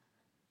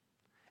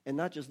 And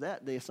not just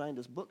that, they assigned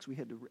us books.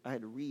 I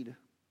had to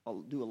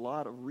do a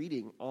lot of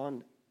reading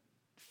on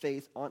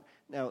faith.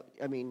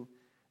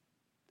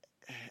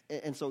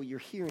 And so you're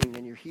hearing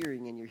and you're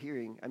hearing and you're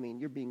hearing.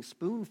 You're being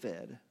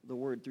spoon-fed the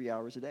word 3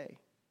 hours a day,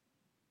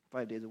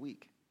 5 days a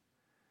week.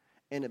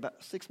 And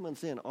about 6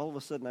 months in, all of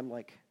a sudden I'm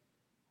like,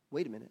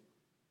 wait a minute.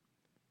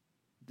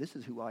 This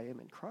is who I am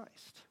in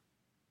Christ.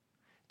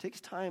 It takes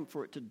time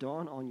for it to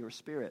dawn on your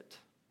spirit.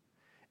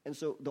 And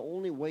so the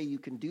only way you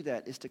can do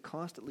that is to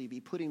constantly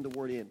be putting the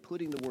word in,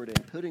 putting the word in,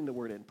 putting the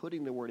word in,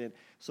 putting the word in.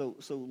 So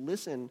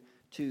listen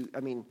to,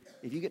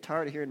 if you get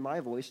tired of hearing my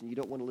voice and you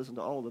don't want to listen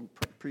to all of the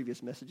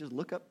previous messages,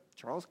 look up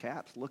Charles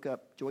Capps, look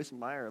up Joyce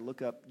Meyer,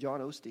 look up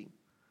John Osteen.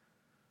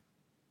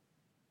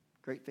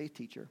 Great faith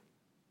teacher.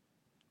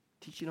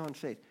 Teaching on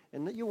faith.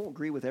 And you won't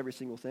agree with every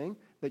single thing,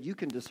 but you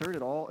can discern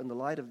it all in the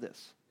light of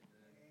this.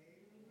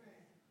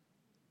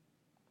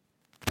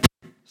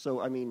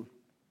 So,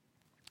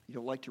 you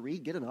don't like to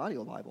read? Get an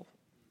audio Bible.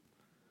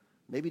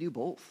 Maybe do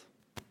both.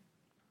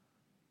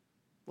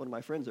 One of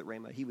my friends at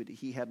Rhema,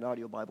 he had an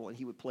audio Bible and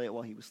he would play it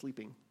while he was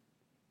sleeping.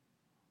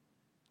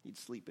 He'd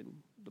sleep and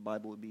the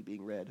Bible would be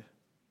being read.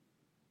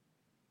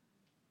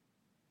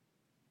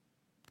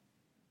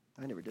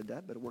 I never did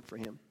that, but it worked for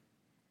him.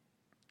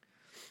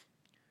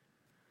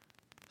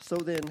 So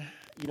then,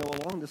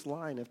 along this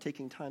line of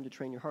taking time to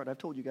train your heart, I've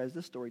told you guys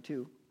this story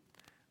too.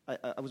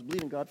 I was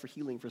believing God for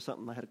healing for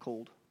something. I had a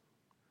cold.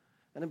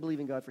 And I'm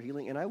believing God for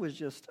healing. And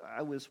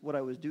what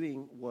I was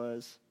doing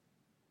was,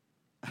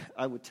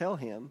 I would tell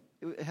him,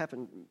 it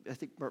happened, I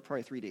think,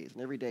 probably 3 days.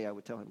 And every day I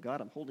would tell him, God,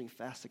 I'm holding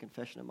fast the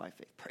confession of my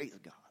faith. Praise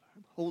God.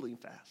 I'm holding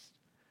fast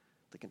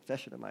the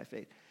confession of my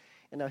faith.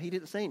 And now he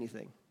didn't say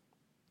anything.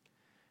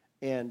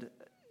 And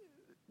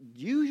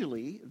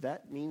usually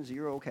that means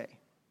you're okay.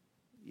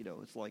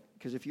 It's like,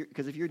 because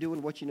if you're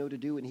doing what you know to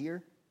do in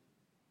here,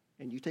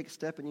 and you take a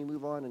step and you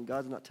move on, and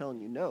God's not telling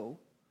you no,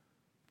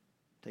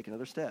 take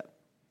another step.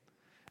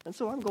 And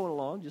so I'm going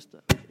along just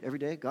every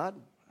day, God,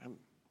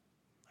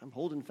 I'm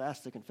holding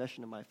fast the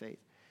confession of my faith.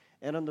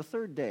 And on the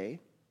third day,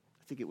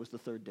 I think it was the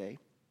third day,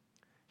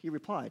 he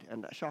replied,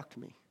 and that shocked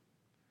me.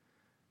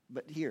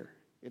 But here,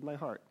 in my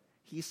heart,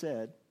 he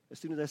said, as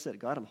soon as I said,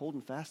 God, I'm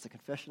holding fast the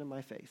confession of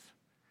my faith,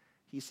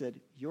 he said,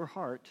 your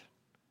heart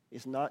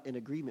is not in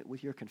agreement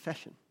with your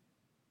confession.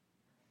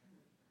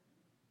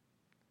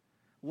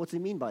 What's he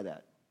mean by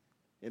that?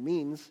 It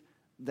means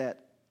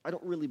that I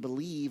don't really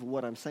believe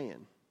what I'm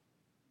saying.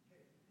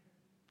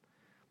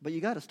 But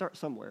you got to start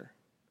somewhere.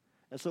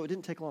 And so it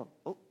didn't take long.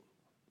 Oh,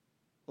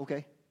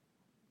 okay.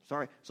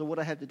 Sorry. So what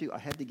I had to do, I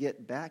had to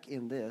get back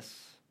in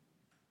this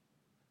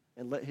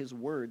and let his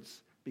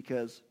words,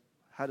 because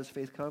how does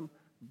faith come?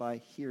 By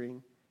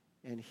hearing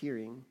and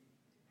hearing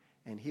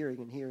and hearing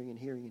and hearing and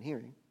hearing and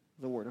hearing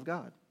the word of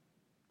God.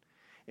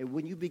 And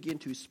when you begin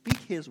to speak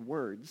his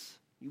words,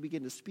 you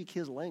begin to speak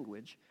his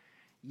language,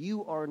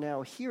 you are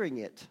now hearing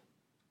it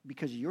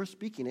because you're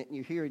speaking it and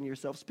you're hearing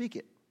yourself speak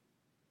it.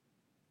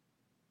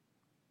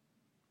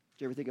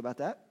 Did you ever think about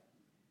that?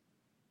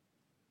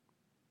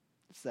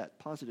 It's that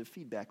positive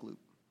feedback loop.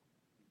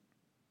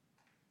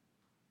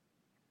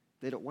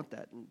 They don't want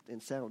that in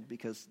sound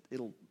because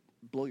it'll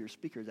blow your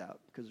speakers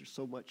out because there's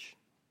so much.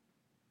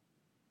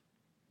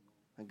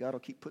 And God will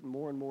keep putting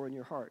more and more in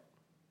your heart.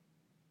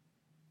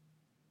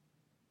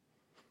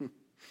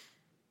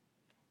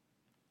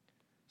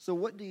 So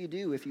what do you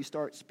do if you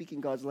start speaking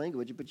God's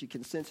language, but you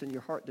can sense in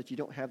your heart that you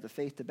don't have the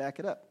faith to back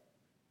it up?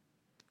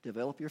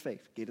 Develop your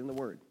faith. Get in the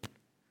Word.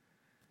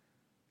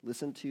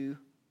 Listen to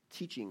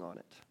teaching on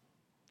it.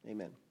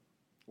 Amen.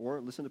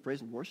 Or listen to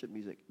praise and worship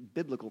music.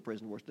 Biblical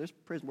praise and worship. There's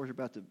praise and worship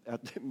out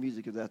there.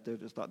 Music is out there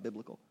that's not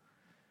biblical.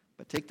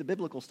 But take the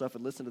biblical stuff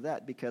and listen to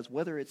that, because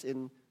whether it's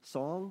in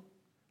song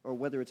or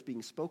whether it's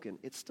being spoken,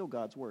 it's still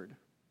God's Word.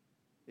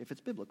 If it's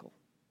biblical.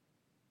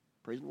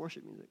 Praise and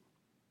worship music.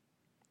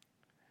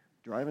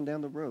 Driving down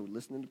the road,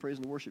 listening to praise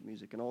and worship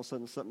music, and all of a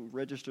sudden something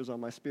registers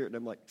on my spirit, and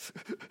I'm like,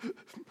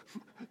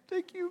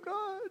 thank you,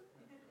 God.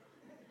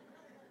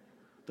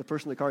 The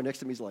person in the car next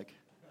to me is like,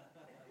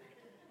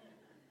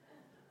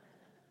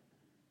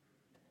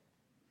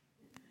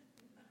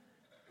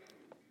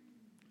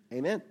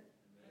 amen.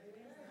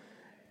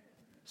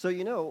 So,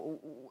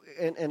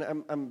 and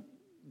I'm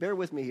bear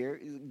with me here.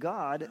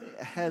 God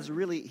has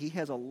he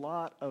has a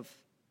lot of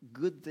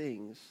good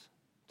things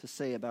to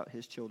say about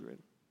his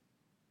children.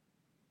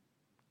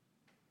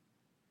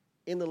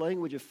 In the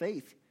language of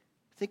faith,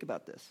 think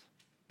about this,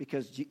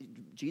 because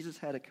Jesus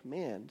had a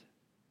command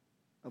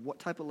of what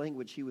type of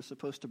language he was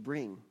supposed to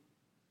bring.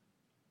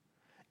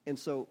 And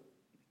so,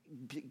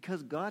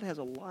 because God has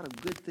a lot of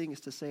good things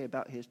to say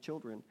about his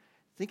children,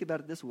 think about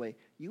it this way.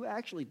 You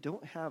actually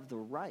don't have the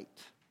right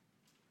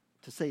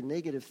to say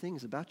negative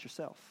things about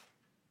yourself.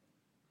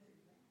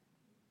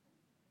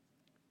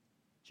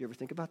 Did you ever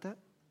think about that?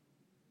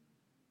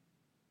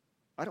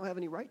 I don't have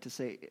any right to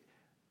say,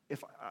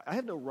 if I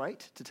have no right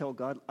to tell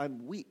God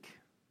I'm weak,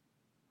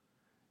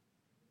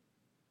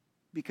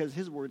 because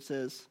his word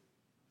says,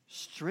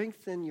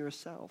 strengthen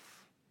yourself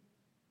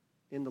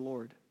in the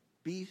Lord.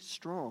 Be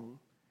strong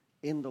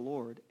in the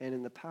Lord and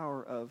in the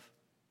power of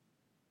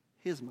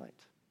his might.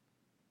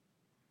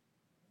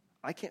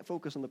 I can't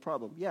focus on the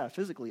problem. Yeah,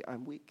 physically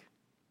I'm weak.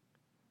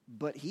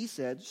 But he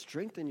said,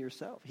 strengthen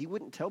yourself. He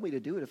wouldn't tell me to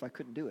do it if I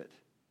couldn't do it.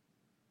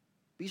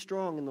 Be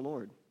strong in the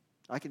Lord.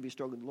 I can be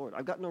strong in the Lord.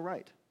 I've got no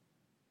right.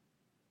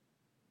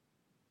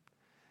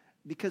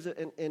 Because,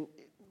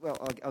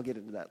 I'll get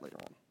into that later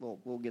on.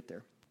 We'll get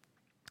there.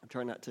 I'm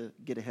trying not to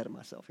get ahead of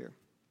myself here.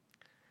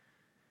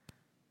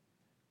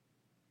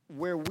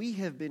 Where we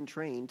have been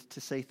trained to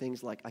say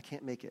things like, I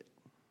can't make it.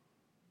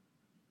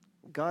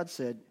 God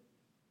said,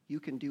 you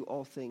can do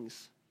all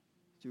things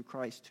through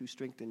Christ who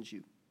strengthens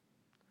you.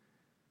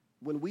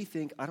 When we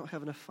think, I don't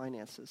have enough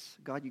finances.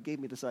 God, you gave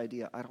me this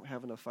idea. I don't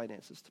have enough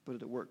finances to put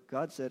it at work.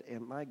 God said,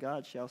 and my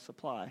God shall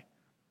supply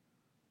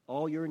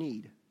all your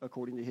need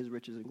according to his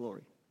riches and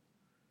glory.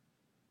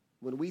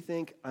 When we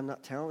think, I'm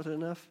not talented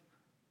enough,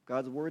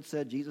 God's word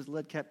said Jesus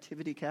led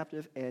captivity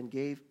captive and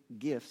gave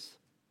gifts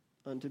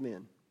unto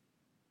men.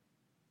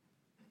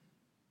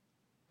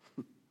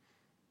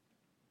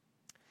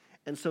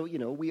 And so,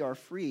 we are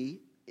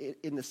free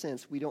in the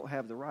sense we don't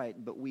have the right,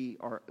 but we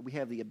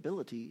have the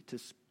ability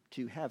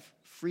to have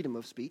freedom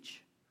of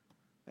speech.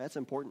 That's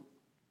important.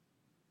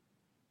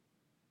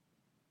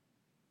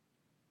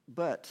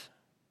 But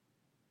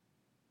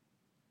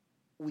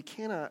we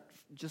cannot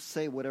just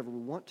say whatever we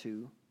want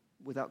to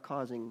without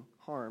causing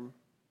harm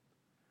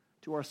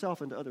to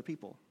ourselves and to other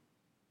people,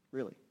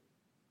 really.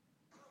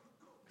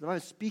 Because if I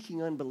was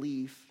speaking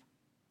unbelief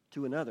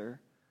to another,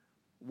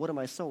 what am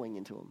I sowing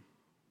into them?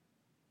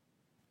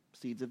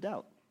 Seeds of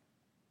doubt.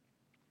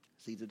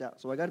 Seeds of doubt.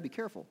 So I got to be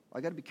careful.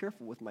 I got to be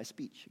careful with my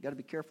speech. I got to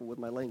be careful with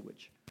my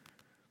language.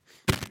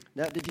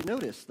 Now, did you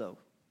notice, though?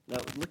 Now,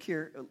 look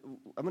here.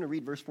 I'm going to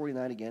read verse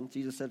 49 again.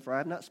 Jesus said, for I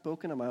have not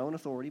spoken on my own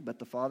authority, but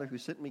the Father who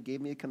sent me gave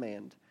me a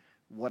command,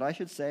 what I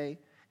should say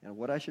and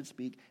what I should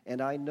speak.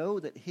 And I know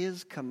that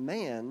his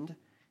command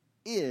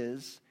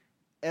is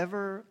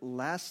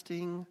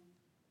everlasting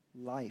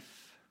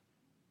life.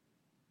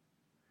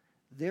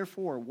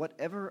 Therefore,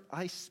 whatever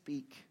I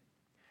speak,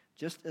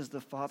 just as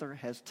the Father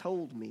has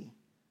told me,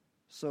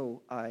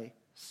 so I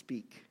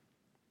speak.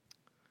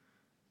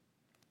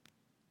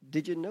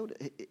 Did you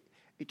notice?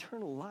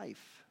 Eternal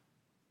life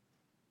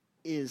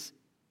is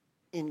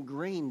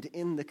ingrained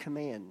in the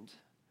command.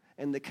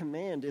 And the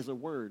command is a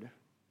word.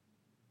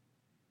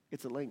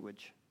 It's a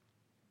language.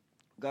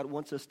 God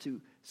wants us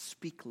to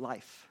speak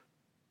life.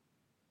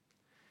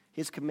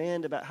 His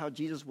command about how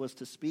Jesus was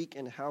to speak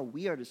and how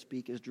we are to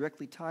speak is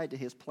directly tied to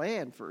his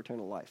plan for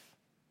eternal life.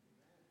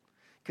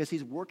 Because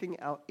he's working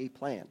out a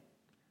plan.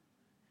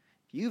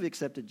 If you've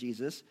accepted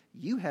Jesus,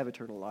 you have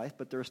eternal life,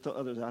 but there are still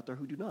others out there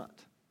who do not.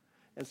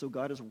 And so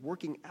God is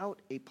working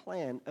out a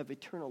plan of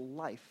eternal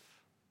life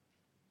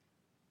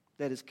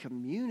that is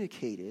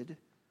communicated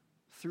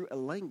through a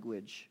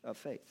language of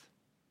faith.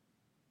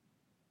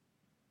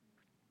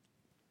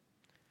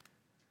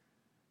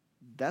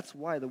 That's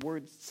why the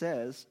word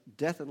says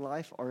death and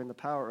life are in the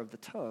power of the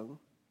tongue.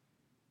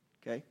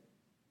 Okay?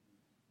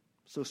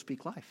 So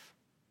speak life.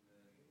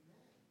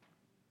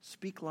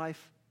 Speak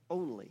life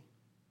only.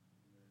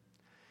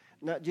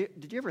 Now,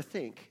 did you ever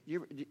think,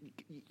 you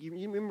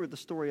remember the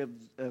story of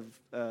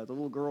the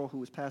little girl who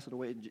was passing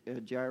away?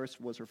 Jairus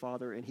was her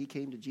father, and he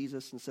came to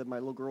Jesus and said, my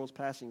little girl is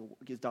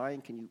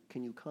dying,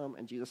 can you come?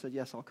 And Jesus said,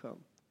 yes, I'll come.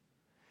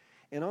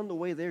 And on the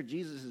way there,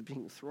 Jesus is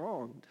being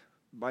thronged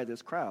by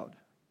this crowd.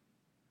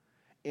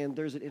 And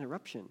there's an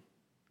interruption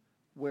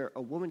where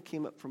a woman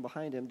came up from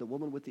behind him, the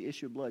woman with the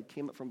issue of blood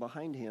came up from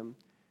behind him,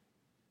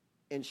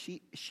 and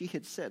she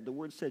had said, the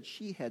word said,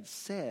 she had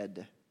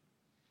said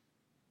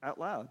out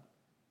loud,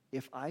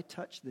 if I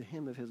touch the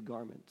hem of his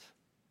garment,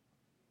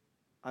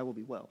 I will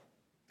be well.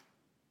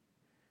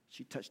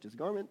 She touched his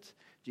garment.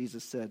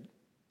 Jesus said,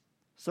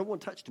 someone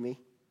touched me.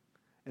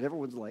 And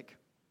everyone's like,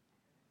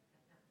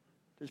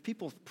 there's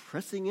people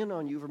pressing in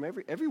on you from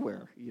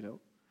everywhere, you know.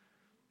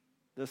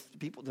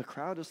 The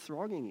crowd is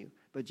thronging you.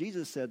 But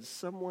Jesus said,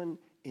 someone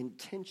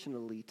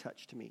intentionally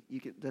touched me.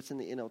 That's in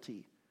the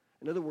NLT.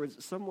 In other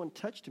words, someone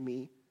touched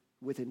me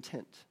with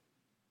intent.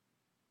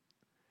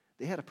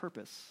 They had a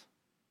purpose.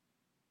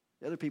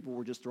 The other people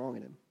were just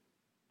thronging him.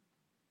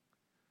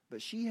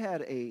 But she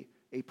had a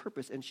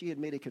purpose, and she had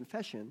made a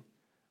confession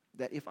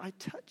that if I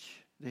touch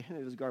the hem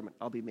of his garment,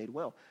 I'll be made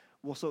well.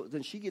 Well, so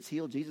then she gets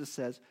healed. Jesus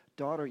says,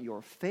 daughter,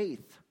 your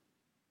faith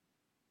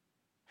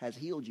has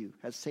healed you,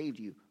 has saved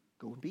you.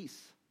 Go in peace.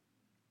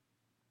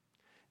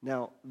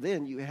 Now,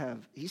 then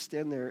he's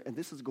standing there, and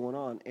this is going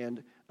on,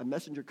 and a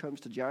messenger comes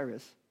to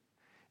Jairus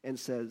and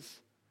says,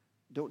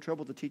 don't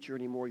trouble the teacher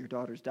anymore, your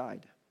daughter's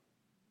died.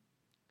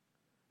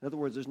 In other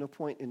words, there's no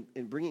point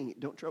in bringing,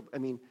 don't trouble,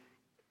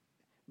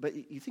 but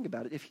you think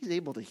about it, if he's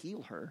able to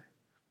heal her,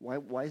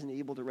 why isn't he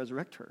able to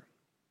resurrect her?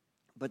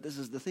 But this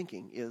is the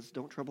thinking, is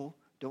don't trouble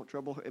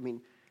her.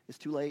 It's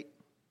too late.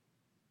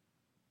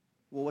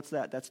 Well, what's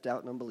that? That's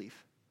doubt and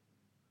unbelief.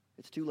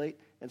 It's too late.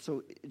 And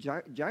so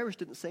Jairus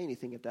didn't say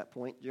anything at that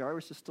point.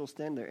 Jairus is still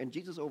standing there. And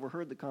Jesus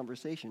overheard the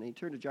conversation. And he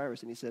turned to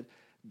Jairus and he said,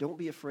 don't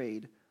be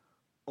afraid.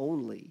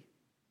 Only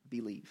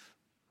believe.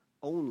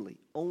 Only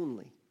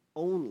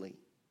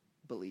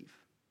believe.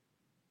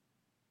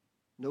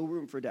 No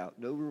room for doubt.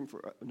 No room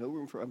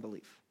for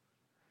unbelief.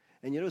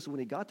 And you notice when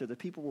he got there, the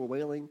people were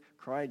wailing,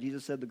 crying.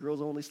 Jesus said, the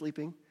girl's only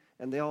sleeping.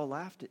 And they all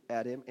laughed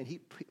at him. And he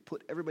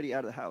put everybody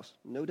out of the house.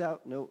 No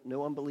doubt,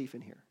 no unbelief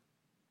in here.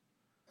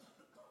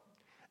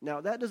 Now,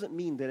 that doesn't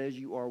mean that as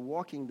you are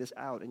walking this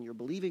out and you're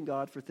believing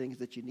God for things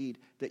that you need,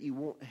 that you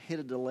won't hit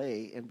a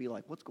delay and be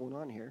like, what's going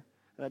on here?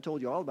 And I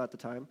told you all about the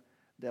time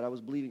that I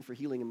was believing for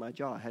healing in my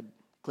jaw. I had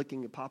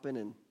clicking and popping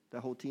and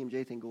that whole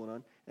TMJ thing going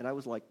on. And I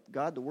was like,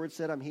 God, the word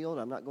said I'm healed.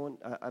 I'm not going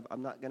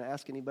to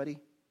ask anybody.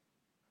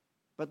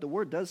 But the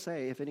word does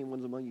say, if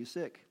anyone's among you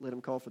sick, let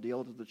him call for the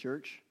elders of the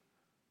church,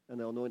 and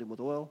they'll anoint him with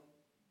oil,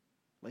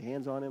 lay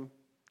hands on him,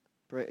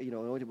 pray,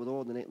 anoint him with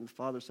oil in the name of the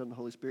Father, Son, and the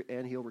Holy Spirit,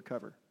 and he'll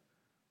recover.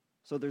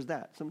 So there's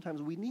that. Sometimes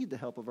we need the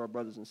help of our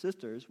brothers and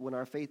sisters when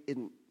our faith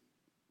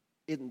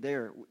isn't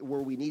there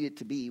where we need it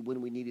to be when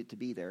we need it to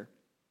be there.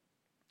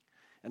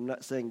 I'm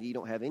not saying that you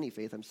don't have any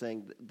faith. I'm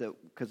saying that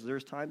because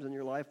there's times in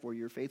your life where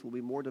your faith will be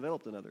more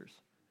developed than others.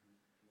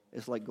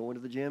 It's like going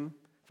to the gym.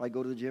 If I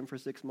go to the gym for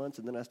 6 months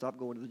and then I stop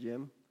going to the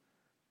gym,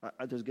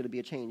 there's going to be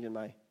a change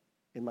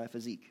in my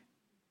physique.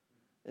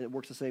 And it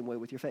works the same way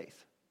with your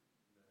faith.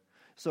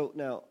 So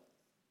now,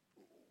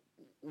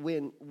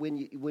 when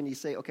you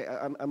say, okay,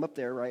 I'm up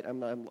there, right?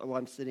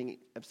 I'm sitting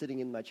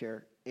in my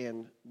chair,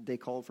 and they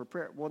called for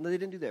prayer. Well, they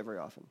didn't do that very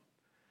often.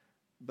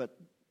 But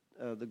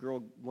one of the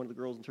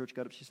girls in church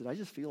got up. She said, I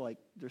just feel like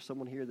there's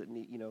someone here that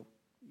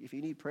if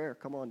you need prayer,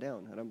 come on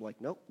down. And I'm like,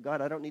 nope,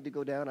 God, I don't need to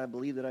go down. I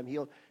believe that I'm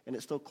healed. And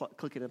it's still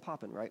clicking and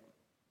popping, right?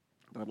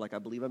 But I'm like, I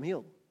believe I'm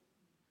healed.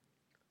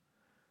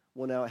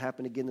 Well, now it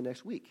happened again the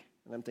next week,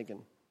 and I'm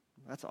thinking,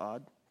 that's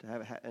odd to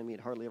have it. It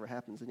hardly ever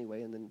happens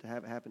anyway, and then to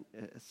have it happen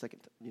a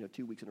second,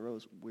 2 weeks in a row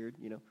is weird,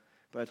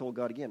 But I told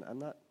God again, I'm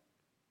not.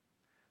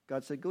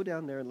 God said, go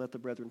down there and let the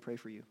brethren pray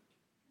for you.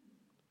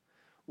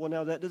 Well,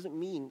 now that doesn't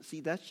mean,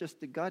 that's just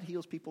that God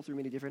heals people through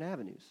many different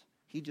avenues.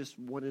 He just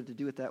wanted to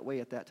do it that way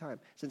at that time.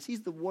 Since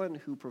he's the one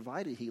who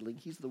provided healing,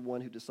 he's the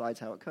one who decides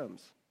how it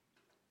comes.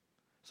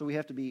 So we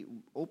have to be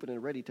open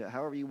and ready to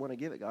however you want to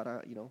give it, God,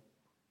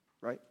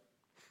 right?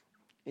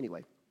 Anyway,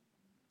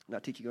 I'm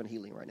not teaching you on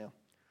healing right now.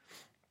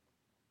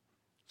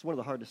 It's one of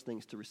the hardest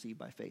things to receive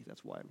by faith.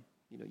 That's why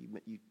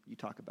you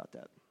talk about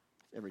that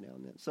every now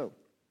and then. So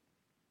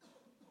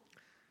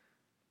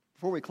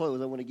Before we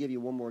close, I want to give you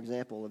one more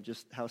example of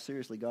just how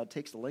seriously God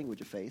takes the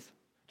language of faith.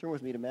 Turn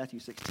with me to Matthew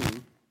 16.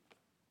 Going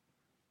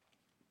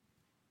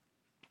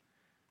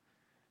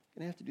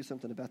to have to do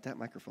something about that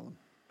microphone.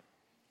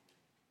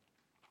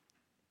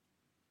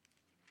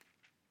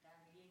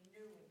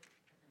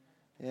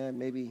 Yeah,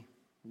 maybe.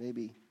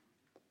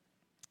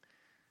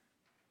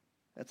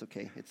 That's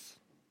okay.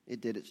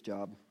 It did its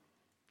job.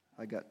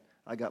 I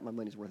got my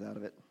money's worth out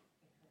of it.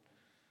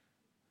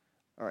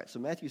 All right, so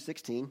Matthew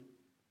 16,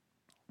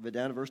 but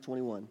down to verse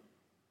 21. It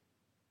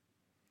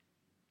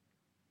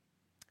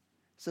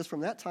says,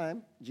 "From that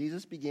time,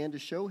 Jesus began to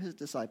show his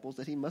disciples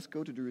that he must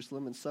go to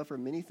Jerusalem and suffer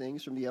many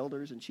things from the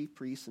elders and chief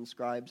priests and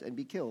scribes and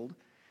be killed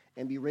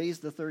and be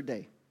raised the third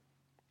day.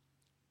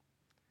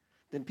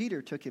 Then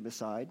Peter took him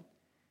aside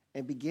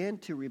and began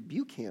to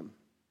rebuke him."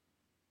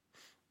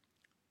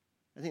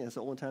 I think that's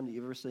the only time that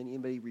you've ever seen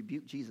anybody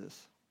rebuke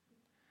Jesus.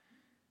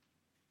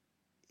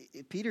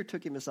 Peter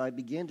took him aside,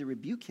 began to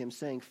rebuke him,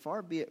 saying,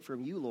 "Far be it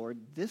from you,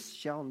 Lord, this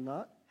shall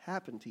not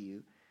happen to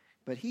you."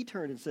 But he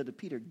turned and said to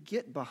Peter,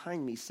 "Get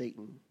behind me,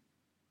 Satan.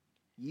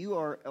 You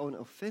are an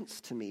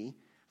offense to me,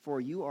 for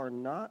you are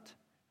not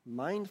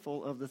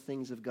mindful of the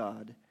things of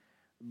God,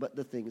 but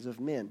the things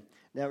of men."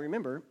 Now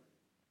remember,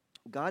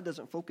 God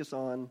doesn't focus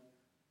on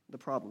the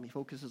problem. He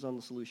focuses on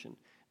the solution.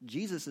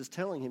 Jesus is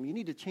telling him, you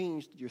need to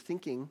change your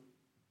thinking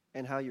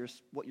and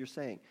what you're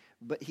saying.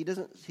 But he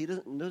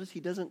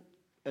doesn't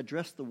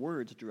address the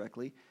words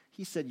directly.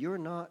 He said, you're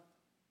not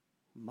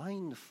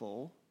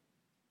mindful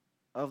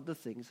of the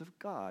things of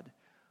God.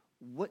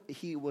 What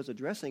he was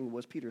addressing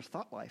was Peter's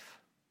thought life.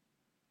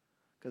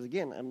 Because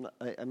again,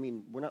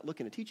 we're not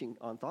looking at teaching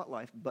on thought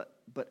life,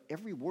 but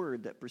every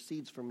word that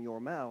proceeds from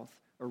your mouth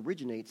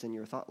originates in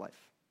your thought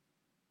life.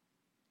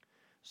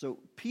 So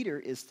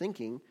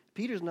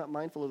Peter's not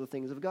mindful of the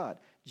things of God.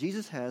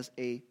 Jesus has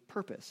a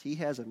purpose. He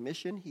has a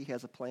mission. He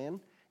has a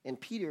plan. And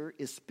Peter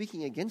is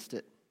speaking against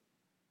it.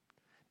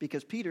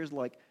 Because Peter's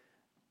like,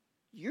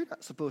 you're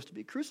not supposed to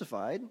be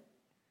crucified.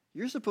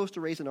 You're supposed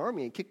to raise an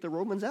army and kick the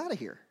Romans out of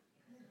here.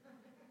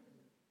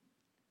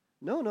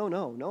 No.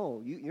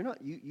 You're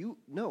not.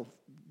 No.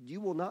 You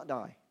will not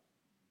die.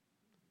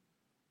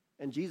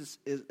 And Jesus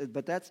is,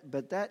 but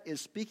that is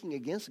speaking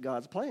against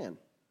God's plan.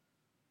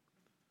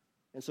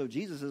 And so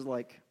Jesus is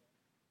like,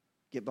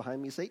 get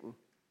behind me, Satan.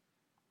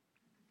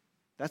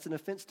 That's an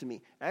offense to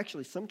me.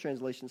 Actually, some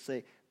translations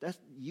say,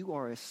 you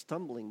are a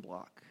stumbling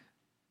block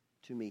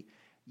to me.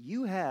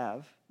 You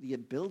have the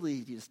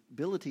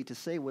ability to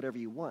say whatever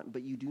you want,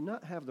 but you do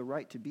not have the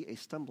right to be a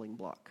stumbling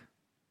block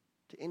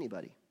to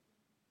anybody.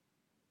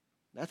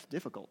 That's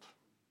difficult.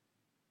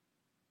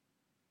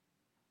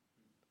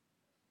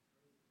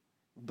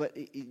 But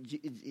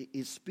it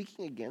is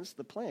speaking against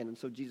the plan. And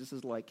so Jesus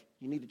is like,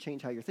 you need to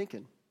change how you're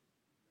thinking.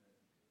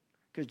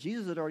 Because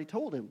Jesus had already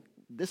told him,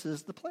 this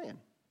is the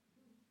plan.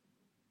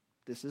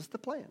 This is the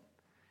plan.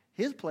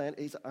 His plan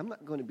is, I'm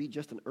not going to be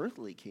just an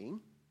earthly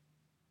king.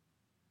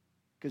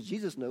 Because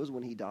Jesus knows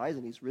when he dies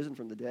and he's risen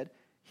from the dead,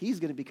 he's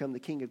going to become the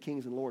King of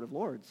Kings and Lord of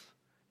Lords.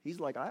 He's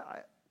like,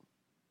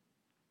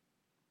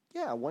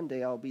 one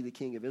day I'll be the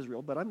king of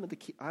Israel, but I'm the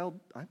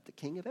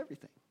king of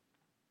everything.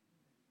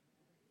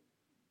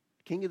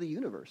 King of the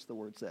universe, the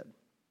word said.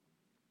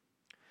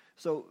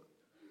 So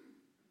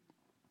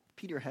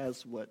Peter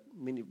has what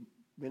many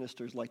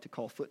ministers like to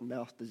call foot and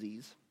mouth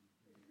disease.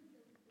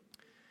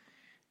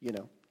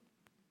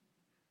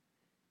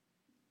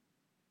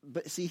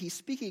 But see, he's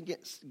speaking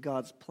against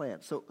God's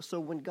plan. So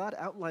when God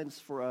outlines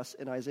for us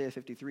in Isaiah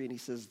 53 and he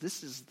says,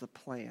 this is the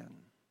plan.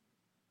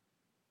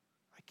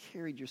 I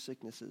carried your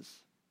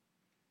sicknesses.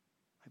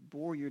 I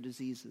bore your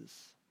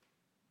diseases.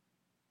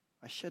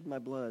 I shed my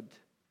blood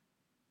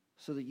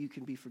so that you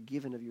can be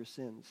forgiven of your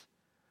sins.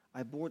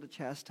 I bore the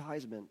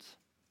chastisement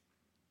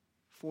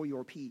for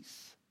your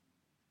peace.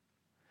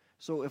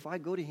 So if I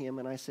go to him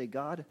and I say,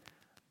 God,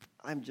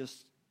 I'm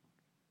just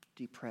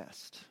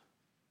depressed,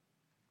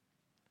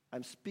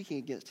 I'm speaking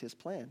against his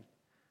plan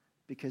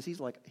because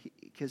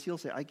he'll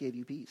say, I gave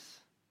you peace.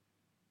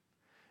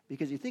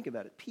 Because you think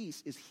about it,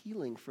 peace is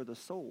healing for the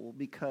soul,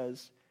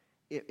 because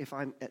if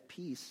I'm at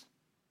peace,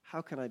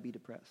 how can I be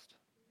depressed?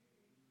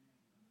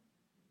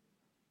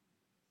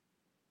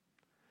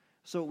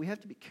 So we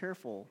have to be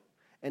careful.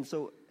 And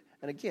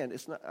again,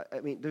 it's not,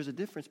 there's a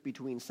difference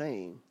between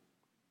saying,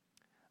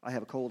 I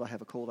have a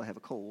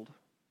cold,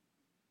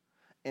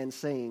 and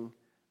saying,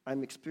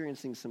 I'm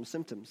experiencing some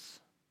symptoms,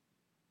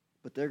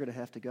 but they're going to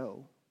have to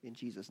go in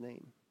Jesus'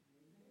 name.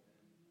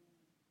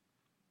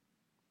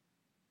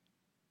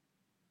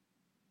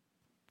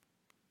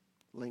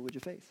 Language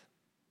of faith.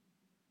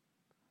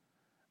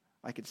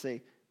 I could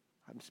say,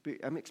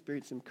 I'm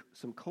experiencing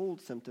some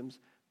cold symptoms,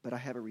 but I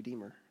have a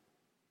Redeemer.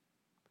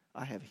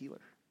 I have a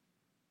healer.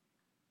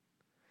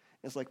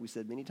 It's like we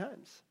said many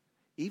times.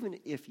 Even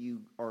if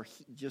you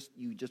just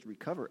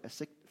recover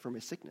from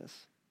a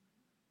sickness,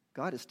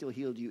 God has still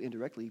healed you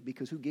indirectly,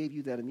 because who gave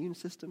you that immune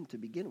system to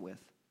begin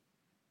with?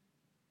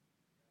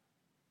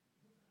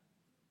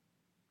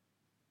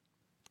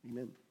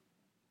 Amen.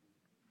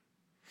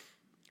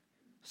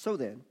 So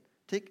then,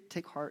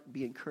 Take heart,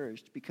 be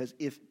encouraged, because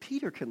if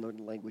Peter can learn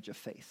the language of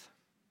faith,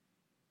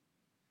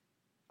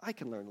 I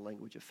can learn the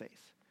language of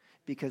faith.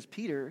 Because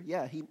Peter,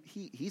 yeah,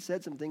 he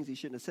said some things he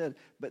shouldn't have said,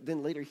 but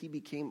then later he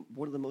became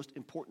one of the most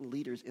important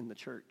leaders in the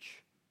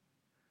church.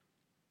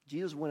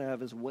 Jesus went out of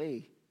his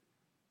way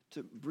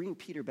to bring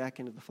Peter back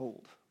into the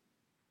fold.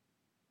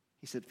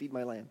 He said, feed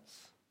my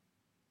lambs.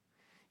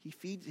 You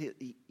feed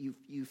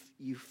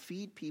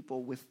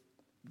people with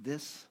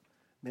this,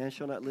 man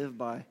shall not live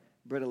by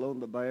bread alone,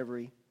 but by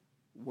every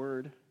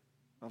word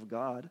of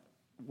God.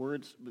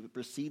 Words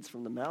proceeds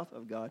from the mouth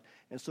of God.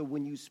 And so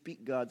when you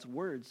speak God's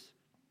words,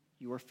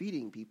 you are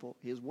feeding people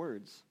his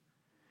words.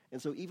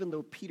 And so even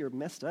though Peter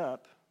messed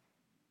up,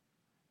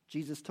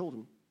 Jesus told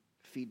him,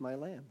 feed my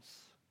lambs.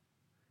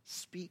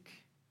 Speak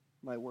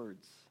my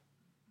words.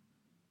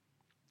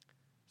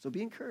 So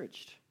be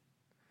encouraged,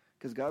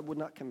 because God would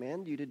not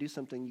command you to do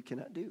something you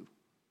cannot do.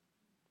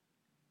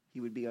 He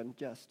would be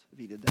unjust if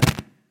he did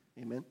that.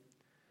 Amen?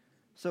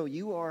 So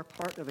you are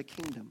part of a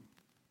kingdom,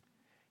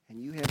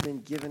 and you have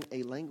been given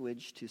a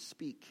language to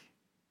speak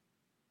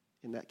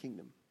in that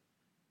kingdom.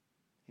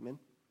 Amen?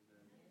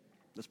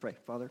 Let's pray.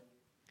 Father,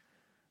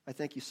 I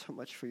thank you so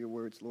much for your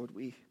words, Lord.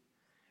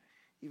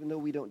 Even though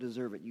we don't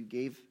deserve it, you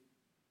gave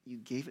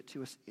it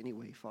to us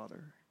anyway,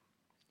 Father.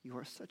 You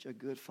are such a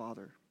good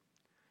Father.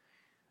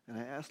 And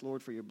I ask,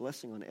 Lord, for your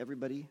blessing on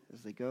everybody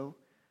as they go.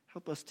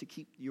 Help us to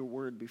keep your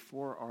word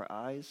before our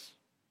eyes.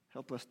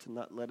 Help us to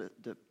not let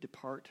it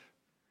depart.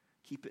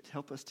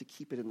 Help us to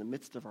keep it in the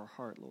midst of our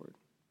heart, Lord.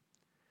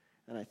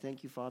 And I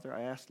thank you, Father.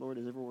 I ask, Lord,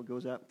 as everyone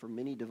goes out for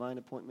many divine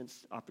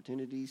appointments,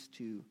 opportunities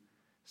to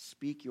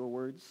speak your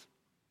words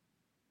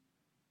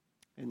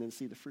and then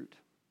see the fruit.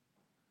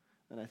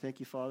 And I thank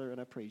you, Father, and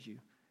I praise you.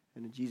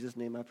 And in Jesus'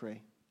 name I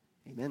pray.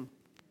 Amen.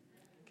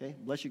 Okay,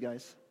 bless you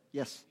guys.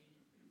 Yes.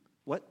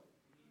 What?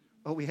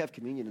 Oh, we have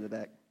communion in the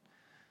back.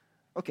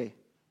 Okay.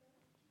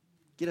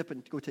 Get up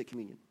and go take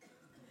communion.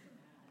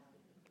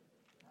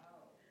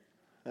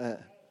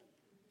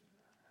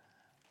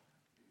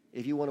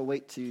 If you want to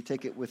wait to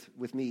take it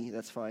with me,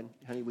 that's fine.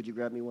 Honey, would you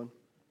grab me one?